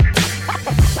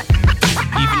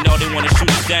 Even though they want to shoot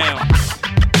us down,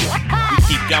 we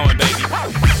keep going, baby.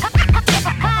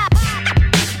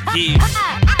 Yeah.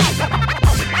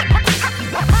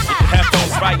 Get the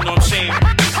headphones right, you know what I'm saying?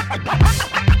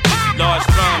 Large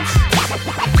drums.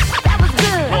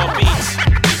 Raw beats.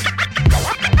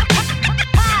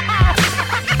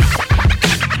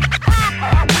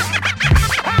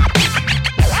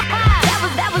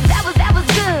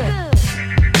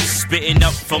 Spitting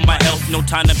up for my health, no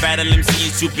time to battle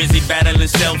MCs, too busy battling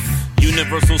self.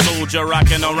 Universal soldier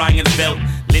rocking Orion's belt.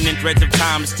 Linen threads of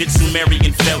time, stitched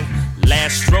Sumerian felt.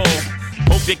 Last straw,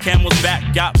 hope your camel's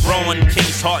back got brawn.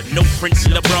 King's heart, no Prince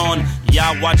LeBron.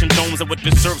 Y'all watching domes with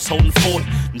the serfs holding fort.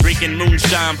 Drinking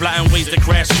moonshine, plotting ways to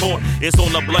crash court. It's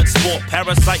all a blood sport,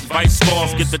 parasite vice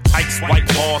scars. Get the tights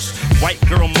whitewashed. White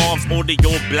girl mobs, order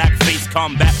your black face.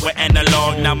 Combat with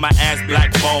analog, now my ass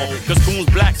black ball. Cause Coon's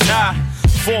black tie.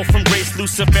 Fall from grace,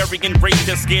 Luciferian grace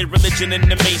that scared religion in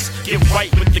the mace. Get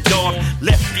right with the guard,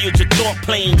 left field your thought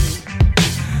plane.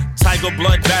 Tiger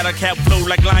blood, batter cap flow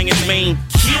like lion's mane.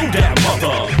 Kill that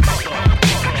mother.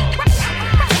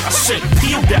 I said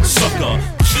kill that sucker.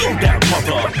 Kill that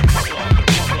mother.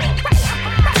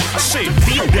 I said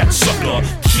kill that sucker.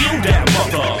 Kill that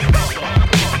mother.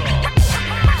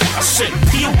 I said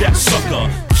kill that sucker.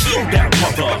 Kill that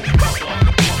mother.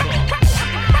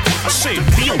 I say,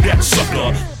 feel that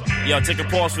sucker. Yo, take a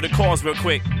pause for the cause real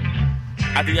quick.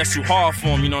 I think that's too hard for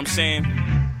him, you know what I'm saying?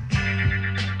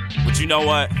 But you know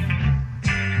what?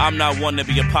 I'm not one to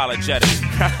be apologetic.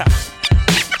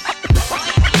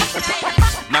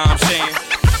 Know what I'm saying?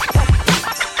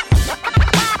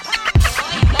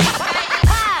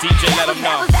 DJ, let him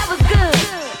know. That was good.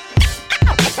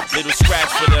 Little scratch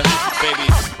for the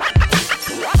babies.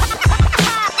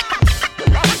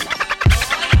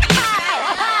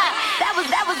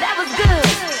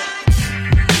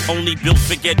 Only built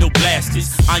for ghetto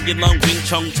blasters. Iron lung, wing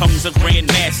chun, tongues of grand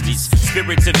masters.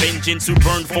 Spirits of vengeance who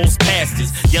burn false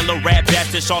pastors. Yellow rap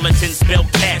after charlatans, spell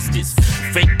casters.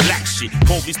 Fake black shit,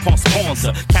 call these punks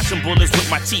sponsor. Catching bullets with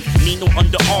my teeth, Nino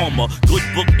Under Armour. Good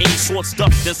book, ink, short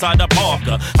stuffed inside a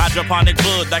Parker. Hydroponic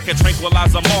blood like a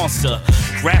tranquilizer monster.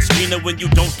 Grass greener when you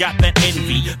don't got the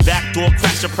envy. Backdoor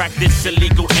crasher, practice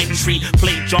illegal entry.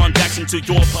 Play John Jackson to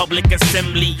your public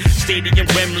assembly. Stadium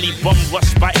Wembley, bum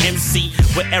rushed by MC.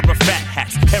 With era fat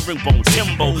hats, herringbone,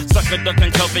 Timbo. Sucker duck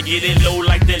and cover, get it low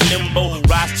like the limbo.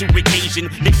 Rise to occasion,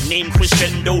 nickname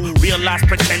crescendo. Realize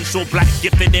potential, black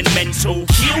gifted and mental.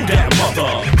 Kill that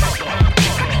mother.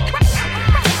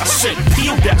 I said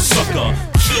kill that sucker.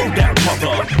 Kill that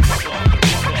mother.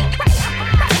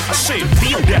 I said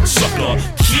kill that sucker.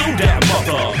 Kill that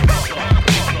mother.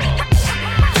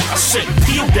 I said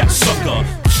kill that sucker.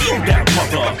 Kill that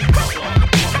mother.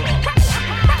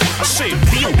 I said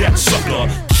kill that sucker.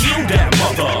 Kill that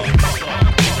mother.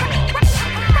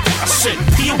 I said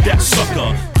kill that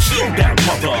sucker. Kill that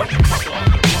mother.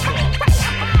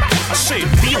 I said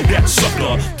kill that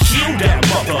sucker. Kill that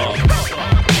mother.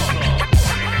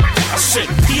 I said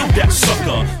kill that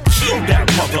sucker. Kill that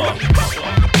mother.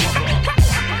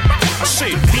 I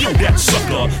said kill that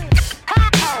sucker.